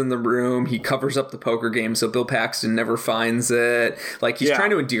runs in the room, he covers up the poker game so Bill Paxton never finds it. Like he's trying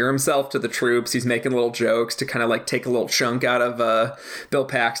to endear himself to the troops. He's making little jokes to kind of like take a little chunk out of Bill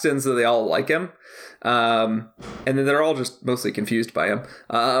Paxton so they all like him, and then they're all just mostly confused by him.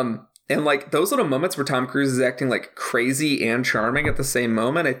 And like those little moments where Tom Cruise is acting like crazy and charming at the same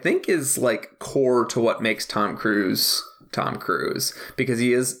moment, I think is like core to what makes Tom Cruise, because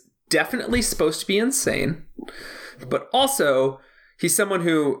he is definitely supposed to be insane, but also he's someone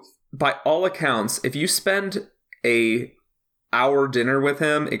who, by all accounts, if you spend a hour dinner with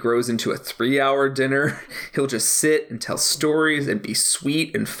him, it grows into a 3-hour dinner. He'll just sit and tell stories and be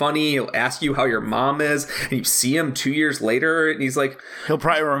sweet and funny. He'll ask you how your mom is, and you see him 2 years later, and he's like, He'll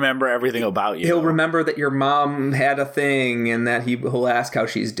probably remember everything about you. he'll remember that your mom had a thing, and that he'll ask how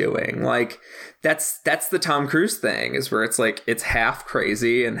she's doing. Like, that's the Tom Cruise thing, is where it's like, it's half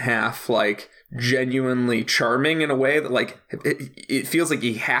crazy and half like genuinely charming in a way that like it feels like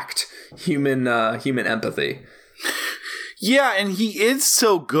he hacked human empathy. Yeah, and he is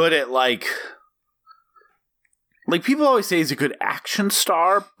so good at like people always say he's a good action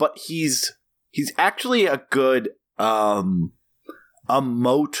star, but he's actually a good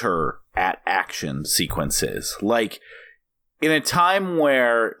emoter at action sequences. Like in a time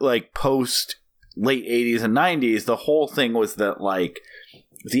where like post late 80s and 90s, the whole thing was that like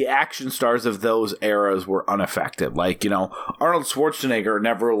the action stars of those eras were unaffected. Like, you know, Arnold Schwarzenegger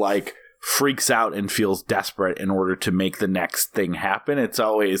never like freaks out and feels desperate in order to make the next thing happen. It's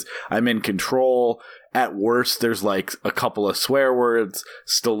always, I'm in control. At worst, there's like a couple of swear words,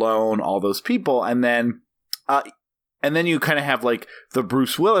 Stallone, all those people. And then you kind of have like the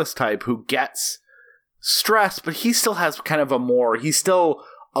Bruce Willis type who gets stressed, but he still has kind of he's still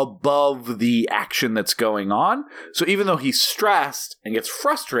above the action that's going on. So even though he's stressed and gets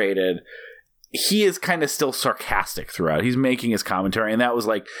frustrated, he is kind of still sarcastic throughout. He's making his commentary, and that was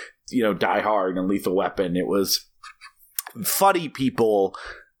like, you know, Die Hard and Lethal Weapon. It was funny people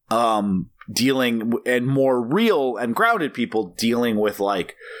dealing, and more real and grounded people dealing with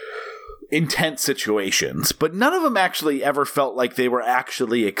like intense situations, but none of them actually ever felt like they were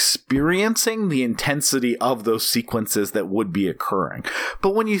actually experiencing the intensity of those sequences that would be occurring.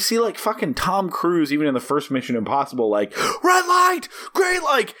 But when you see like fucking Tom Cruise, even in the first Mission Impossible, like red light, great,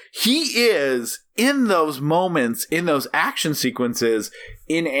 like he is in those moments, in those action sequences,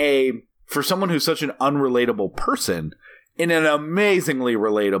 for someone who's such an unrelatable person, in an amazingly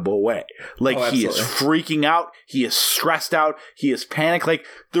relatable way. Like, he is freaking out. He is stressed out. He is panicked. Like,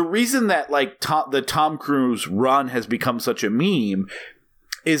 the reason that, like, the Tom Cruise run has become such a meme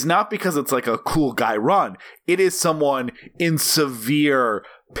is not because it's, like, a cool guy run. It is someone in severe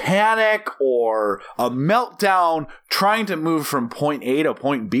panic or a meltdown trying to move from point A to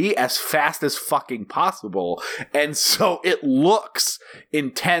point B as fast as fucking possible. And so it looks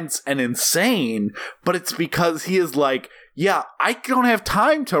intense and insane, but it's because he is like, yeah, I don't have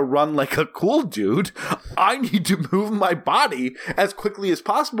time to run like a cool dude. I need to move my body as quickly as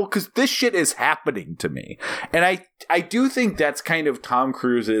possible because this shit is happening to me. And I do think that's kind of Tom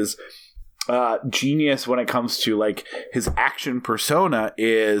Cruise's genius when it comes to like his action persona,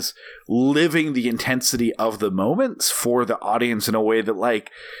 is living the intensity of the moments for the audience in a way that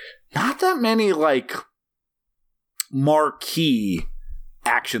like not that many like marquee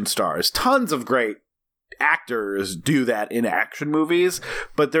action stars, tons of great actors do that in action movies,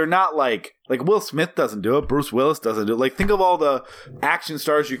 but they're not like Will Smith doesn't do it, Bruce Willis doesn't do it. Like, think of all the action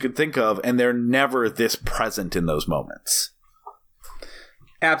stars you could think of, and they're never this present in those moments.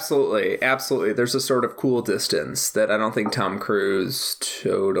 Absolutely. There's a sort of cool distance that I don't think Tom Cruise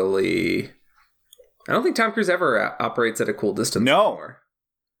ever operates at a cool distance. No. Anymore.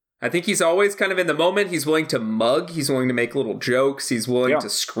 I think he's always kind of in the moment. He's willing to mug. He's willing to make little jokes. He's willing to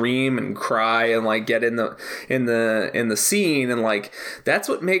scream and cry and like get in the scene. And like, that's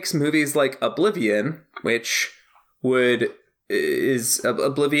what makes movies like Oblivion, Oblivion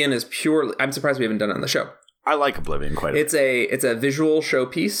is purely, I'm surprised we haven't done it on the show. I like Oblivion quite a bit. It's a visual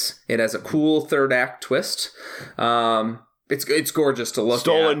showpiece. It has a cool third act twist. It's gorgeous to look at.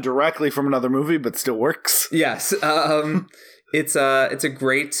 Stolen directly from another movie, but still works. Yes. It's a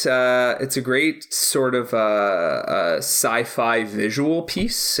great sort of sci-fi visual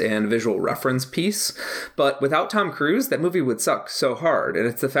piece and visual reference piece, but without Tom Cruise, that movie would suck so hard. And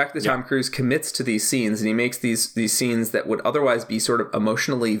it's the fact that Tom Cruise commits to these scenes, and he makes these scenes that would otherwise be sort of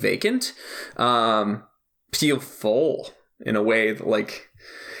emotionally vacant, feel full in a way that like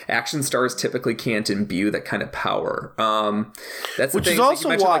action stars typically can't imbue that kind of power. That's the thing. Like you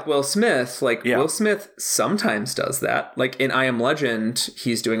mentioned, like Will Smith. Like Will Smith sometimes does that. Like in I Am Legend,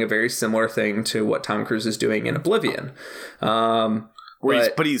 he's doing a very similar thing to what Tom Cruise is doing in Oblivion.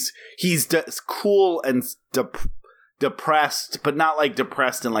 He's cool and depressed, but not like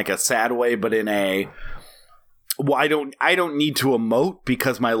depressed in like a sad way, but in a I don't need to emote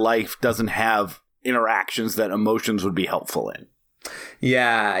because my life doesn't have interactions that emotions would be helpful in.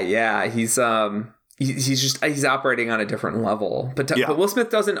 Yeah. He's operating on a different level, but Will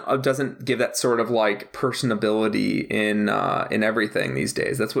Smith doesn't give that sort of like personability in everything these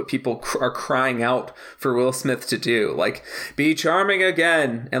days. That's what people are crying out for Will Smith to do, like be charming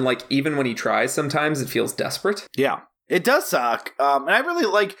again. And like even when he tries, sometimes it feels desperate. Yeah. It does suck. And I really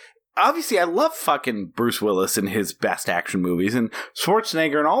like, obviously, I love fucking Bruce Willis in his best action movies and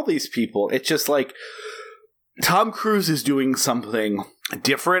Schwarzenegger and all these people. It's just like Tom Cruise is doing something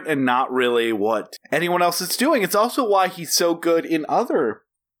different and not really what anyone else is doing. It's also why he's so good in other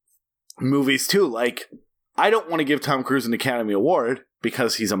movies, too. Like, I don't want to give Tom Cruise an Academy Award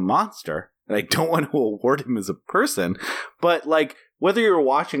because he's a monster. And I don't want to award him as a person. But, like, whether you're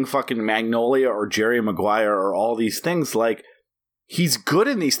watching fucking Magnolia or Jerry Maguire or all these things, like, he's good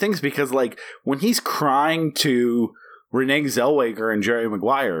in these things because, like, when he's crying to Renee Zellweger and Jerry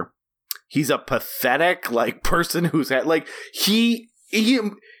Maguire, he's a pathetic, like, person who's had, like,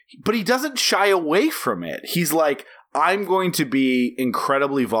 but he doesn't shy away from it. He's like, I'm going to be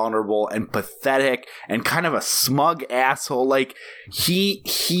incredibly vulnerable and pathetic and kind of a smug asshole. Like,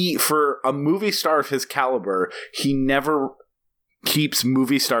 he, for a movie star of his caliber, he never keeps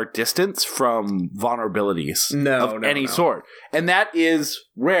movie star distance from vulnerabilities of any sort. And that is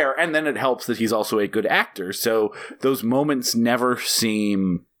rare. And then it helps that he's also a good actor. So those moments never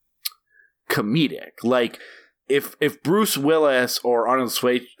seem comedic. Like, if Bruce Willis or Arnold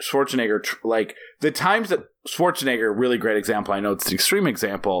Schwarzenegger, like, the times that Schwarzenegger, really great example, I know it's an extreme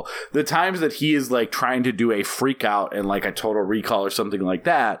example, the times that he is, like, trying to do a freak out and, like, a Total Recall or something like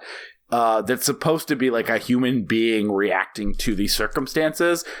that, that's supposed to be like a human being reacting to these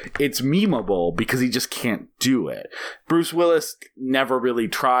circumstances, it's memeable because he just can't do it. Bruce Willis never really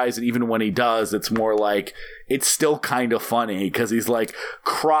tries, and even when he does, it's more like, it's still kind of funny because he's like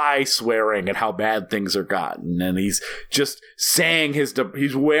cry swearing at how bad things are gotten, and he's just saying he's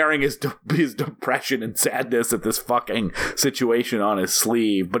wearing his depression and sadness at this fucking situation on his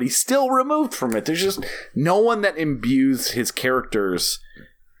sleeve, but he's still removed from it. There's just no one that imbues his characters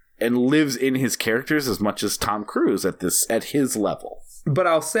and lives in his characters as much as Tom Cruise at his level. But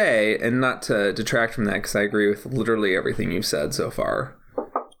I'll say, and not to detract from that, because I agree with literally everything you've said so far,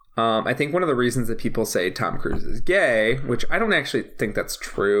 I think one of the reasons that people say Tom Cruise is gay, which I don't actually think that's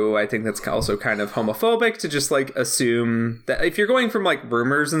true, I think that's also kind of homophobic to just, like, assume that if you're going from, like,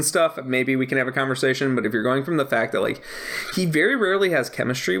 rumors and stuff, maybe we can have a conversation, but if you're going from the fact that, like, he very rarely has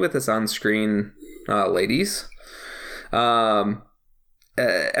chemistry with his on-screen ladies,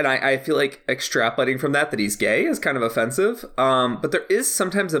 and I feel like extrapolating from that he's gay is kind of offensive. But there is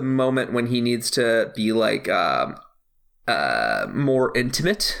sometimes a moment when he needs to be, like, more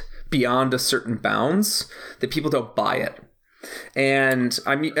intimate beyond a certain bounds that people don't buy it. And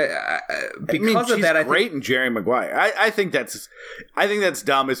I mean, because of that, I think great in Jerry Maguire. I think that's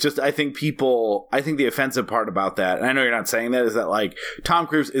dumb. It's just I think the offensive part about that, and I know you're not saying that, is that, like, Tom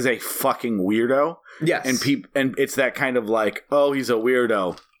Cruise is a fucking weirdo. Yes, and it's that kind of like, oh, he's a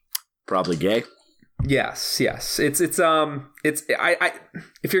weirdo, probably gay. Yes. It's if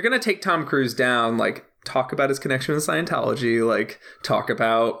you're gonna take Tom Cruise down, like, talk about his connection with Scientology, like, talk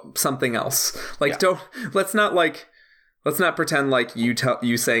about something else. Like, let's not pretend like you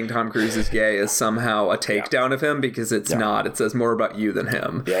saying Tom Cruise is gay is somehow a takedown of him, because it's not. It says more about you than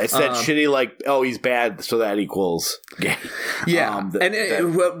him. Yeah, it's that shitty, like, oh, he's bad, so that equals gay. Yeah,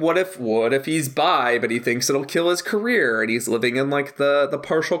 what if he's bi, but he thinks it'll kill his career, and he's living in, like, the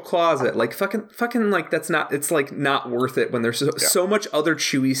partial closet? Like, fucking, like, that's not. It's, like, not worth it when there's so much other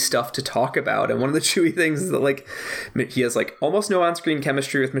Chewie stuff to talk about. And one of the Chewie things is that, like, he has, like, almost no on-screen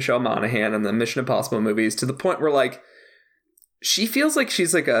chemistry with Michelle Monaghan in the Mission Impossible movies, to the point where, like, she feels like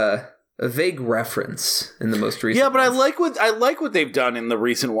she's, like, a vague reference in the most recent. Yeah, but ones. I like what they've done in the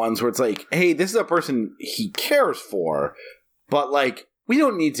recent ones, where it's like, hey, this is a person he cares for, but, like, we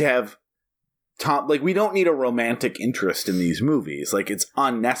don't need to have Tom. Like, we don't need a romantic interest in these movies. Like, it's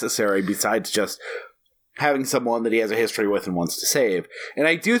unnecessary. Besides just having someone that he has a history with and wants to save. And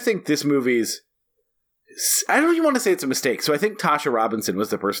I do think this movie's. I don't even want to say it's a mistake. So I think Tasha Robinson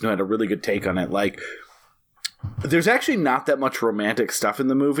was the person who had a really good take on it. Like, there's actually not that much romantic stuff in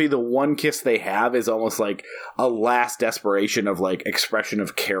the movie. The one kiss they have is almost like a last desperation of, like, expression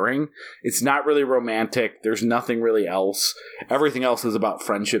of caring. It's not really romantic. There's nothing really else. Everything else is about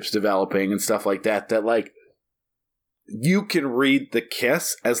friendships developing and stuff like that. That, like, you can read the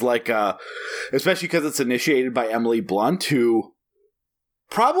kiss as, like, especially because it's initiated by Emily Blunt, who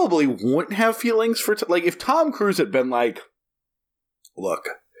probably wouldn't have feelings for, like, if Tom Cruise had been like, look,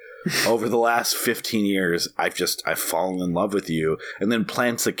 over the last 15 years, I've fallen in love with you, and then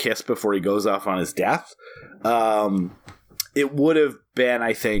plants a kiss before he goes off on his death, it would have been,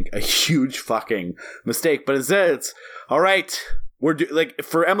 I think, a huge fucking mistake. But instead, it's, all right, like,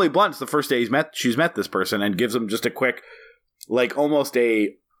 for Emily Blunt, it's the first day she's met this person, and gives him just a quick, like, almost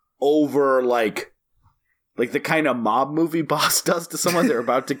a over, like like the kind of mob movie boss does to someone they're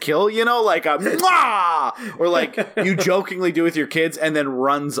about to kill, you know, like a mwah! Or like you jokingly do with your kids and then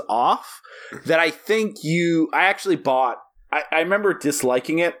runs off. That I think I actually bought. I remember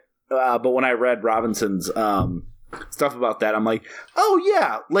disliking it, but when I read Robinson's stuff about that, I'm like, oh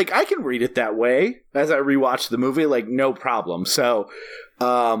yeah, like I can read it that way as I rewatch the movie, like no problem. So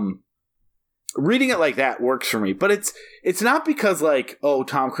reading it like that works for me, but it's not because like, oh,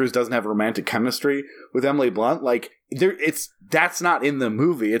 Tom Cruise doesn't have romantic chemistry with Emily Blunt. Like that's not in the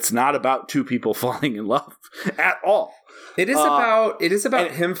movie. It's not about two people falling in love at all. It is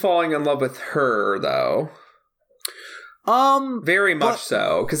about him falling in love with her, though. Very much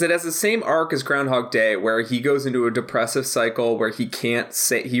so, because it has the same arc as Groundhog Day, where he goes into a depressive cycle where he can't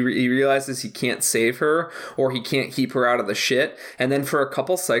he realizes he can't save her, or he can't keep her out of the shit, and then for a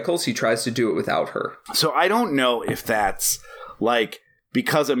couple cycles he tries to do it without her. So I don't know if that's like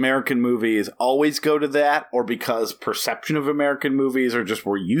because American movies always go to that, or because perception of American movies are just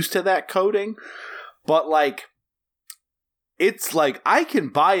we're used to that coding, but like. It's like I can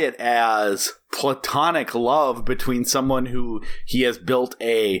buy it as platonic love between someone who he has built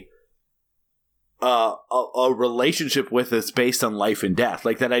a relationship with that's based on life and death.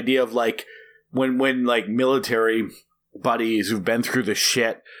 Like that idea of like when like military buddies who've been through the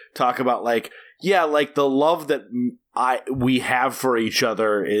shit talk about like, yeah, like the love that we have for each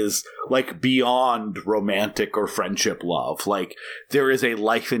other is like beyond romantic or friendship love. Like there is a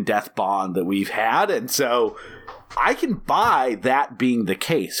life and death bond that we've had, and so I can buy that being the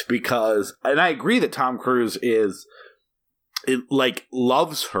case because, and I agree that Tom Cruise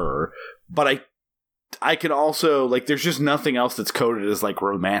loves her, but I can also, like, there's just nothing else that's coded as, like,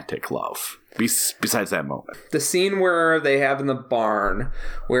 romantic love besides that moment. The scene where they have in the barn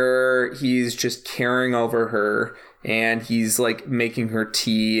where he's just caring over her and he's, like, making her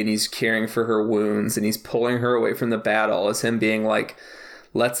tea and he's caring for her wounds and he's pulling her away from the battle is him being like,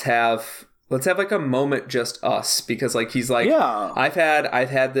 let's have like a moment just us, because like he's like, yeah, I've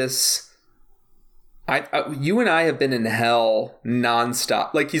had this. You and I have been in hell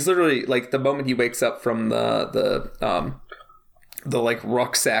nonstop. Like he's literally like the moment he wakes up from the like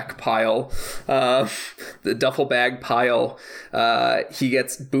rucksack pile, the duffel bag pile, he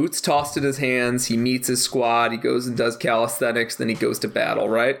gets boots tossed in his hands. He meets his squad. He goes and does calisthenics. Then he goes to battle.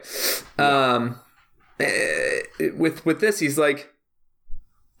 Right. Yeah. With this, he's like,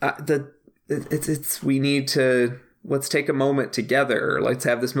 we need to, let's take a moment together. Let's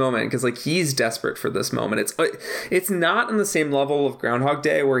have this moment, because like he's desperate for this moment. It's not on the same level of Groundhog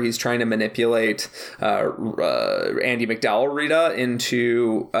Day where he's trying to manipulate Andy McDowell Rita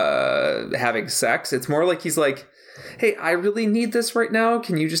into having sex. It's more like he's like, hey, I really need this right now.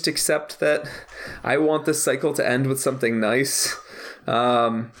 Can you just accept that I want this cycle to end with something nice?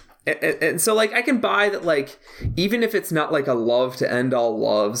 And so, like, I can buy that, like, even if it's not, like, a love to end all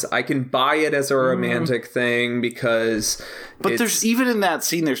loves, I can buy it as a romantic thing because... But there's, even in that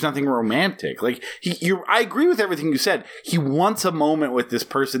scene, there's nothing romantic. Like, I agree with everything you said. He wants a moment with this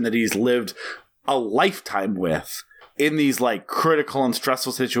person that he's lived a lifetime with in these, like, critical and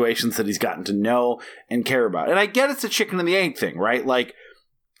stressful situations that he's gotten to know and care about. And I get it's a chicken and the egg thing, right? Like,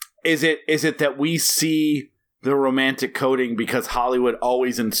 is it that we see... the romantic coding because Hollywood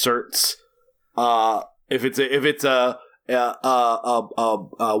always inserts if it's a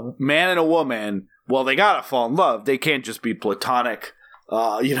man and a woman, well, they gotta fall in love. They can't just be platonic,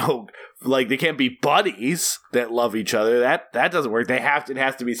 like they can't be buddies that love each other. That doesn't work. It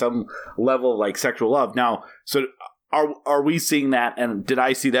has to be some level of like sexual love. Now, so are we seeing that? And did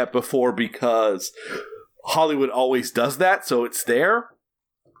I see that before because Hollywood always does that, so it's there?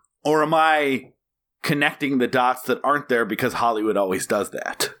 Or am I connecting the dots that aren't there because Hollywood always does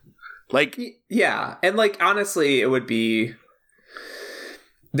that? Like, yeah. And like, honestly, it would be,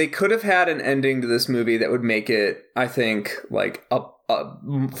 they could have had an ending to this movie that would make it, I think, like a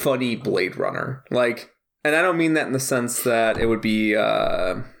funny Blade Runner. Like, and I don't mean that in the sense that it would be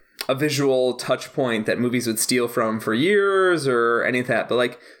a visual touch point that movies would steal from for years or any of that, but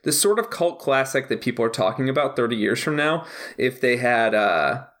like the sort of cult classic that people are talking about 30 years from now, if they had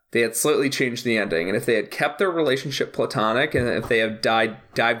slightly changed the ending, and if they had kept their relationship platonic, and if they have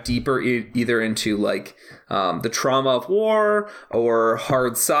dived deeper either into like the trauma of war or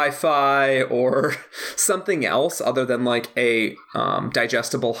hard sci-fi or something else other than like a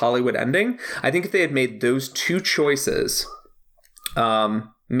digestible Hollywood ending, I think if they had made those two choices,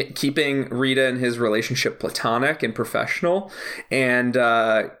 keeping Rita and his relationship platonic and professional, and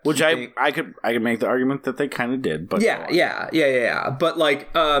which I could make the argument that they kind of did, but yeah, but like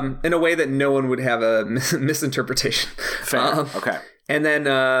in a way that no one would have a misinterpretation. Fair. Okay. And then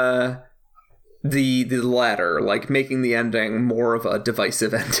the latter, like making the ending more of a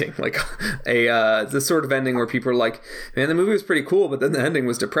divisive ending, like the sort of ending where people are like, man, the movie was pretty cool, but then the ending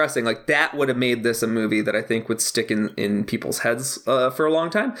was depressing. Like that would have made this a movie that I think would stick in people's heads for a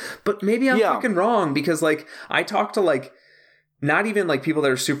long time. But maybe I'm fucking wrong, because like I talk to like not even like people that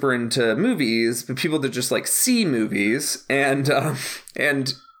are super into movies, but people that just like see movies, and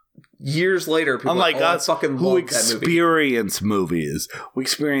years later, people unlike are, us fucking who love that movie. experience movies, we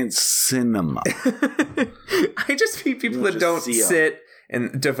experience cinema. I just meet people that don't sit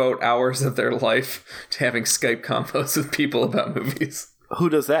and devote hours of their life to having Skype combos with people about movies. Who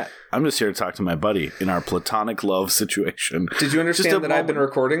does that? I'm just here to talk to my buddy in our platonic love situation. Did you understand that I've been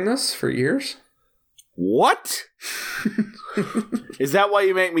recording this for years? What? Is that why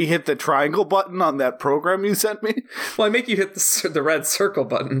you make me hit the triangle button on that program you sent me? Well, I make you hit the red circle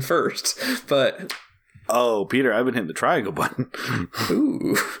button first, but... Oh, Peter, I've been hitting the triangle button.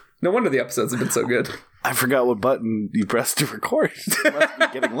 Ooh. No wonder the episodes have been so good. I forgot what button you pressed to record. It must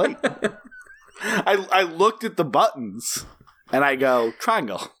be getting late. I looked at the buttons, and I go,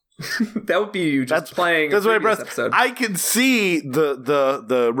 triangle. That would be you just playing that's what I pressed. Episode. I can see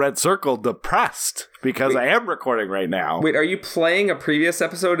the red circle depressed because I am recording right now. Wait, are you playing a previous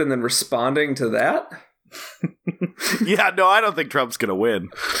episode and then responding to that? Yeah, no, I don't think Trump's gonna win.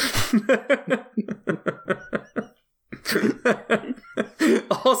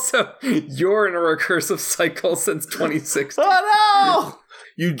 Also, you're in a recursive cycle since 2016. Oh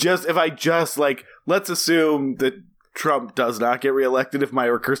no! If I just like, let's assume that Trump does not get reelected. If my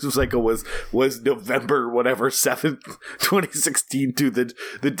recursive cycle was November whatever 7th, 2016 to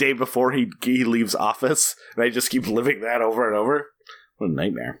the day before he leaves office, and I just keep living that over and over. What a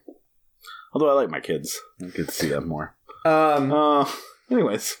nightmare. Although I like my kids, I get to see them more.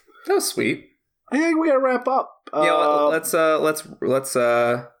 Anyways, that was sweet. I think we gotta wrap up. Yeah, let's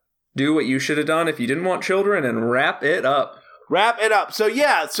do what you should have done if you didn't want children and wrap it up. So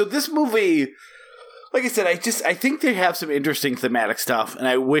this movie, like I said, I think they have some interesting thematic stuff, and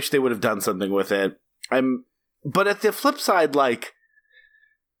I wish they would have done something with it. But at the flip side, like,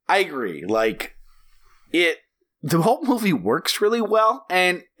 I agree. Like, the whole movie works really well,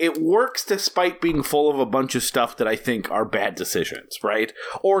 and it works despite being full of a bunch of stuff that I think are bad decisions, right?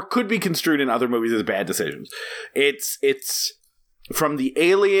 Or could be construed in other movies as bad decisions. It's from the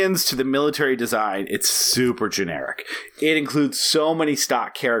aliens to the military design, it's super generic. It includes so many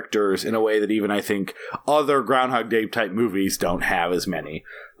stock characters in a way that even I think other Groundhog Day type movies don't have as many.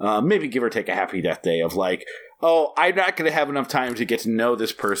 Maybe give or take a Happy Death Day of like, oh, I'm not going to have enough time to get to know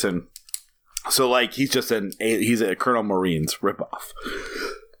this person. So like he's a Colonel Marines ripoff.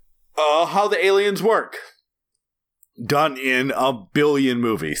 How the aliens work. Done in a billion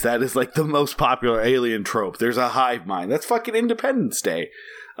movies. That is like the most popular alien trope. There's a hive mind. That's fucking Independence Day.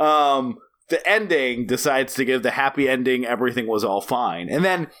 The ending decides to give the happy ending, everything was all fine. And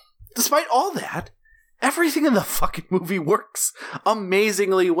then, despite all that, everything in the fucking movie works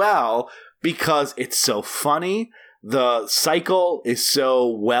amazingly well because it's so funny. The cycle is so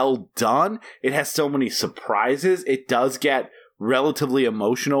well done. It has so many surprises. It does get relatively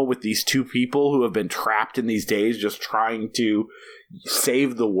emotional with these two people who have been trapped in these days just trying to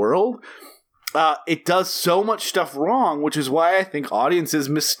save the world. It does so much stuff wrong, which is why I think audiences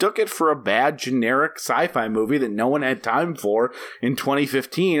mistook it for a bad generic sci-fi movie that no one had time for in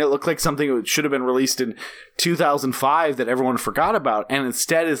 2015. It looked like something that should have been released in 2005 that everyone forgot about, and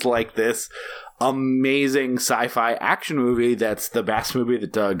instead is like this amazing sci-fi action movie that's the best movie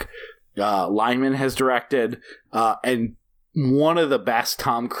that Doug Liman has directed, and one of the best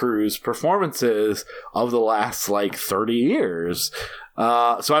Tom Cruise performances of the last, 30 years.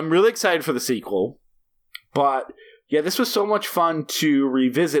 So I'm really excited for the sequel. But, yeah, this was so much fun to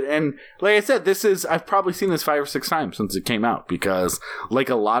revisit. And, like I said, I've probably seen this 5 or 6 times since it came out. Because, like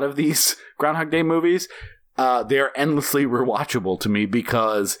a lot of these Groundhog Day movies, they're endlessly rewatchable to me.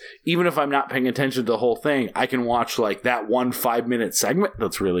 Because even if I'm not paying attention to the whole thing, I can watch, that 1 5-minute segment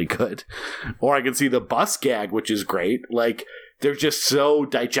that's really good. Or I can see the bus gag, which is great. They're just so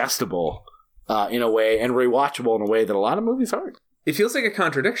digestible in a way, and rewatchable in a way that a lot of movies aren't. It feels like a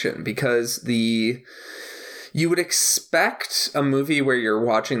contradiction because you would expect a movie where you're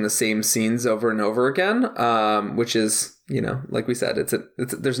watching the same scenes over and over again, which is, like we said,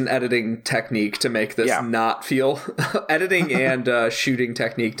 there's an editing technique to make this not feel editing and shooting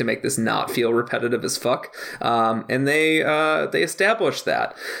technique to make this not feel repetitive as fuck. And they established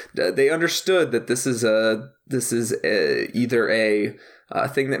that. They understood that this is either a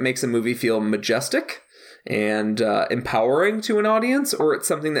thing that makes a movie feel majestic and empowering to an audience, or it's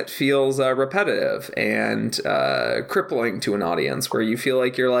something that feels repetitive and crippling to an audience, where you feel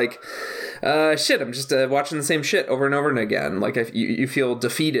like you're like, shit, I'm just watching the same shit over and over and again. Like you feel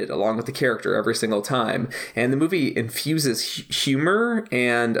defeated along with the character every single time. And the movie infuses humor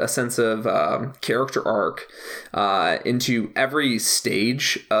and a sense of character arc into every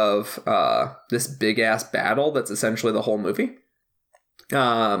stage of this big ass battle that's essentially the whole movie.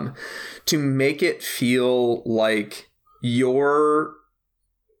 To make it feel like you're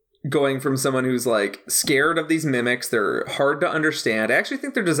going from someone who's like scared of these mimics. They're hard to understand. I actually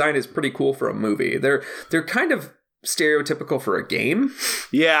think their design is pretty cool for a movie. They're kind of stereotypical for a game.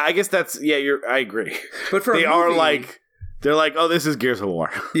 Yeah, I guess that's I agree. But for they a movie, are like. They're like, oh, this is Gears of War.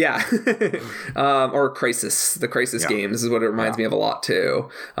 Yeah. Or Crysis. The Crysis games is what it reminds me of a lot, too.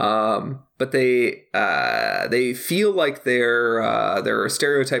 But they feel like they're a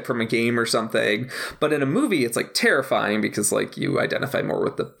stereotype from a game or something. But in a movie, it's like terrifying because like you identify more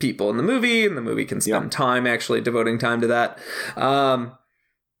with the people in the movie, and the movie can spend time actually devoting time to that.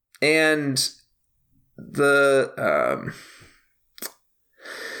 And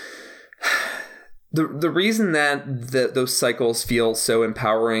The reason that those cycles feel so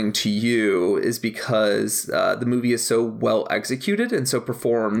empowering to you is because the movie is so well executed and so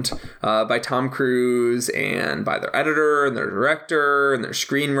performed by Tom Cruise and by their editor and their director and their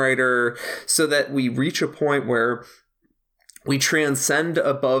screenwriter, so that we reach a point where we transcend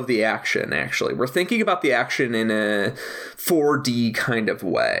above the action, actually. We're thinking about the action in a 4D kind of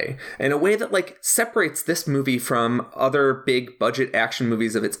way, in a way that, like, separates this movie from other big budget action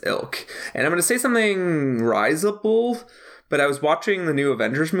movies of its ilk. And I'm going to say something risible, but I was watching the new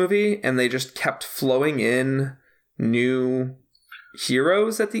Avengers movie, and they just kept flowing in new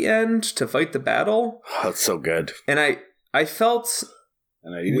heroes at the end to fight the battle. Oh, it's so good. And I felt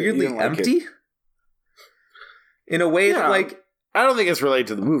weirdly empty. In a way that, like... I don't think it's related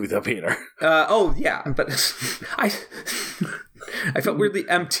to the movie, though, Peter. Oh, yeah, but I felt weirdly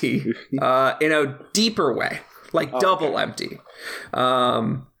empty in a deeper way. Like, double empty.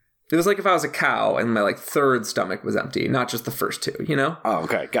 It was like if I was a cow and my, like, third stomach was empty, not just the first two, you know? Oh,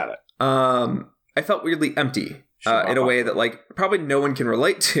 okay, got it. I felt weirdly empty in a way that, like, probably no one can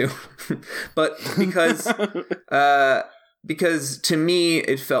relate to. But because to me,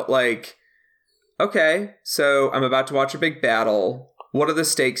 it felt like... Okay, so I'm about to watch a big battle. What are the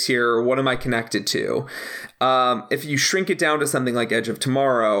stakes here? What am I connected to? If you shrink it down to something like Edge of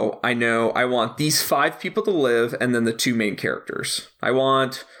Tomorrow, I know I want these 5 people to live and then the 2 main characters. I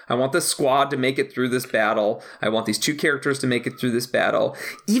want the squad to make it through this battle. I want these 2 characters to make it through this battle.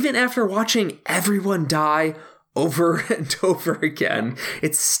 Even after watching everyone die over and over again,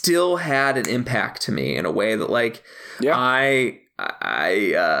 it still had an impact to me in a way that, like,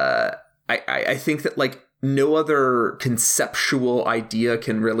 I think that, like, no other conceptual idea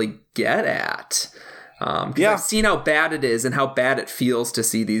can really get at. Because I've seen how bad it is and how bad it feels to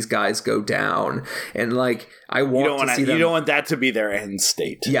see these guys go down. And, like, I want to see them... You don't want that to be their end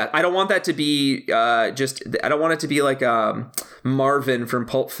state. Yeah, I don't want that to be I don't want it to be like Marvin from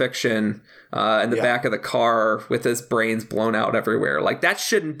Pulp Fiction in the back of the car with his brains blown out everywhere. Like, that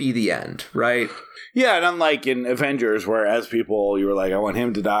shouldn't be the end, right? Yeah, and unlike in Avengers, where as people, you were like, I want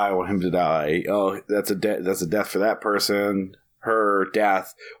him to die, I want him to die. Oh, that's a death for that person, her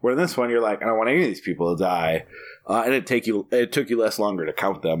death. Where in this one, you're like, I don't want any of these people to die. And it took you less longer to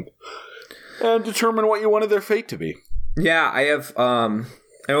count them and determine what you wanted their fate to be. Yeah, I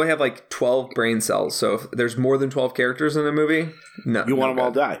only have like 12 brain cells, so if there's more than 12 characters in a movie, no. You want them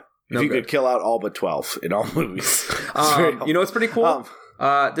all to die. No if you could kill out all but 12 in all movies. You know what's pretty cool?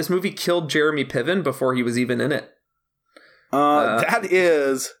 This movie killed Jeremy Piven before he was even in it. That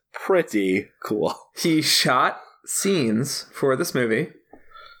is pretty cool. He shot scenes for this movie.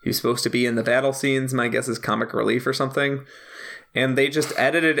 He was supposed to be in the battle scenes, my guess is comic relief or something. And they just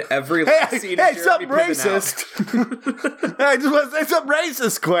edited every scene of Jeremy Piven out. I just want to say something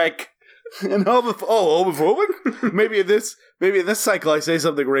racist quick. And homophobic? Maybe in this cycle I say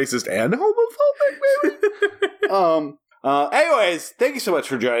something racist and homophobic, maybe? Anyways, thank you so much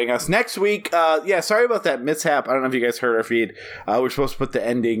for joining us. Next week, sorry about that mishap. I don't know if you guys heard our feed. We're supposed to put the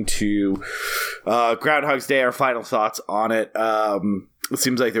ending to Groundhog's Day, our final thoughts on it. It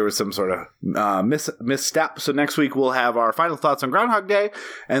seems like there was some sort of misstep. So next week we'll have our final thoughts on Groundhog Day,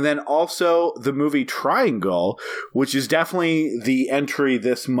 and then also the movie Triangle, which is definitely the entry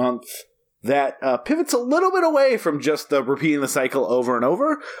this month that pivots a little bit away from just the repeating the cycle over and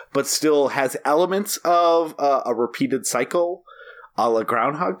over, but still has elements of a repeated cycle a la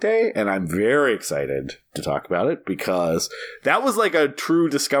Groundhog Day, and I'm very excited to talk about it because that was like a true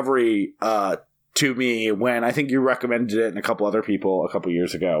discovery to me when I think you recommended it and a couple other people a couple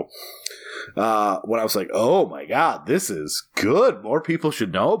years ago. When I was like, oh my God, this is good. More people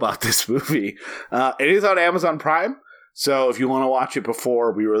should know about this movie. It is on Amazon Prime. So if you want to watch it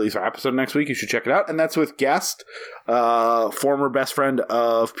before we release our episode next week, you should check it out. And that's with guest, former best friend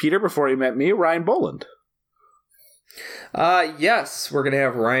of Peter before he met me, Ryan Boland. Yes, we're going to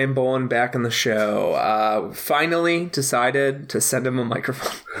have Ryan Boland back on the show. Finally decided to send him a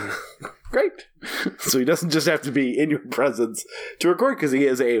microphone. Great. So he doesn't just have to be in your presence to record because he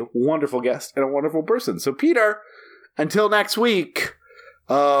is a wonderful guest and a wonderful person. So Peter, until next week,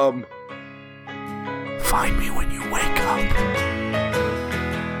 find me when you wake up.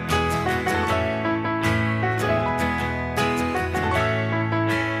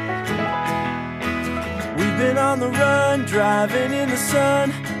 We've been on the run, driving in the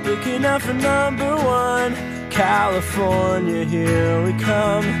sun, looking out for number one. California, here we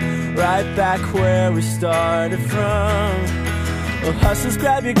come, right back where we started from. Well, hustlers,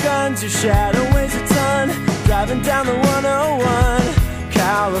 grab your guns, your shadow weighs a ton, driving down the 101.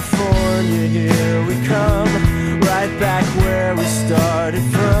 California, here we come, right back where we started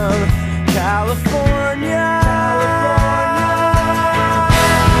from. California.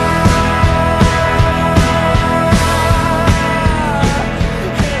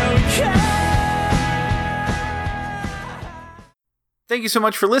 Thank you so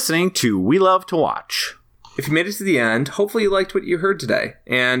much for listening to We Love to Watch. If you made it to the end, hopefully you liked what you heard today.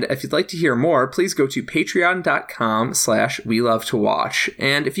 And if you'd like to hear more, please go to patreon.com/WeLoveToWatch.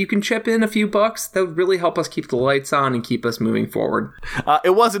 And if you can chip in a few bucks, that would really help us keep the lights on and keep us moving forward.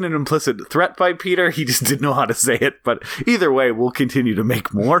 It wasn't an implicit threat by Peter. He just didn't know how to say it. But either way, we'll continue to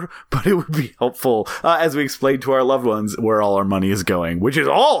make more. But it would be helpful as we explain to our loved ones where all our money is going, which is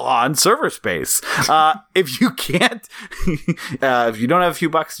all on server space. If you can't, if you don't have a few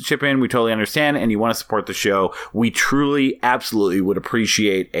bucks to chip in, we totally understand. And you want to support the show, we truly, absolutely would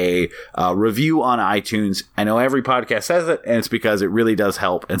appreciate a review on iTunes. I know every podcast says it, and it's because it really does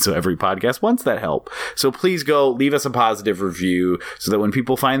help, and so every podcast wants that help. So please go leave us a positive review so that when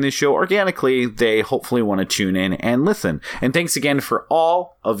people find this show organically, they hopefully want to tune in and listen. And thanks again for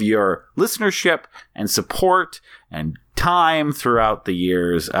all of your listenership and support and time throughout the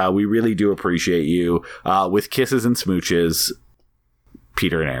years. We really do appreciate you. With kisses and smooches,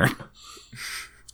 Peter and Aaron.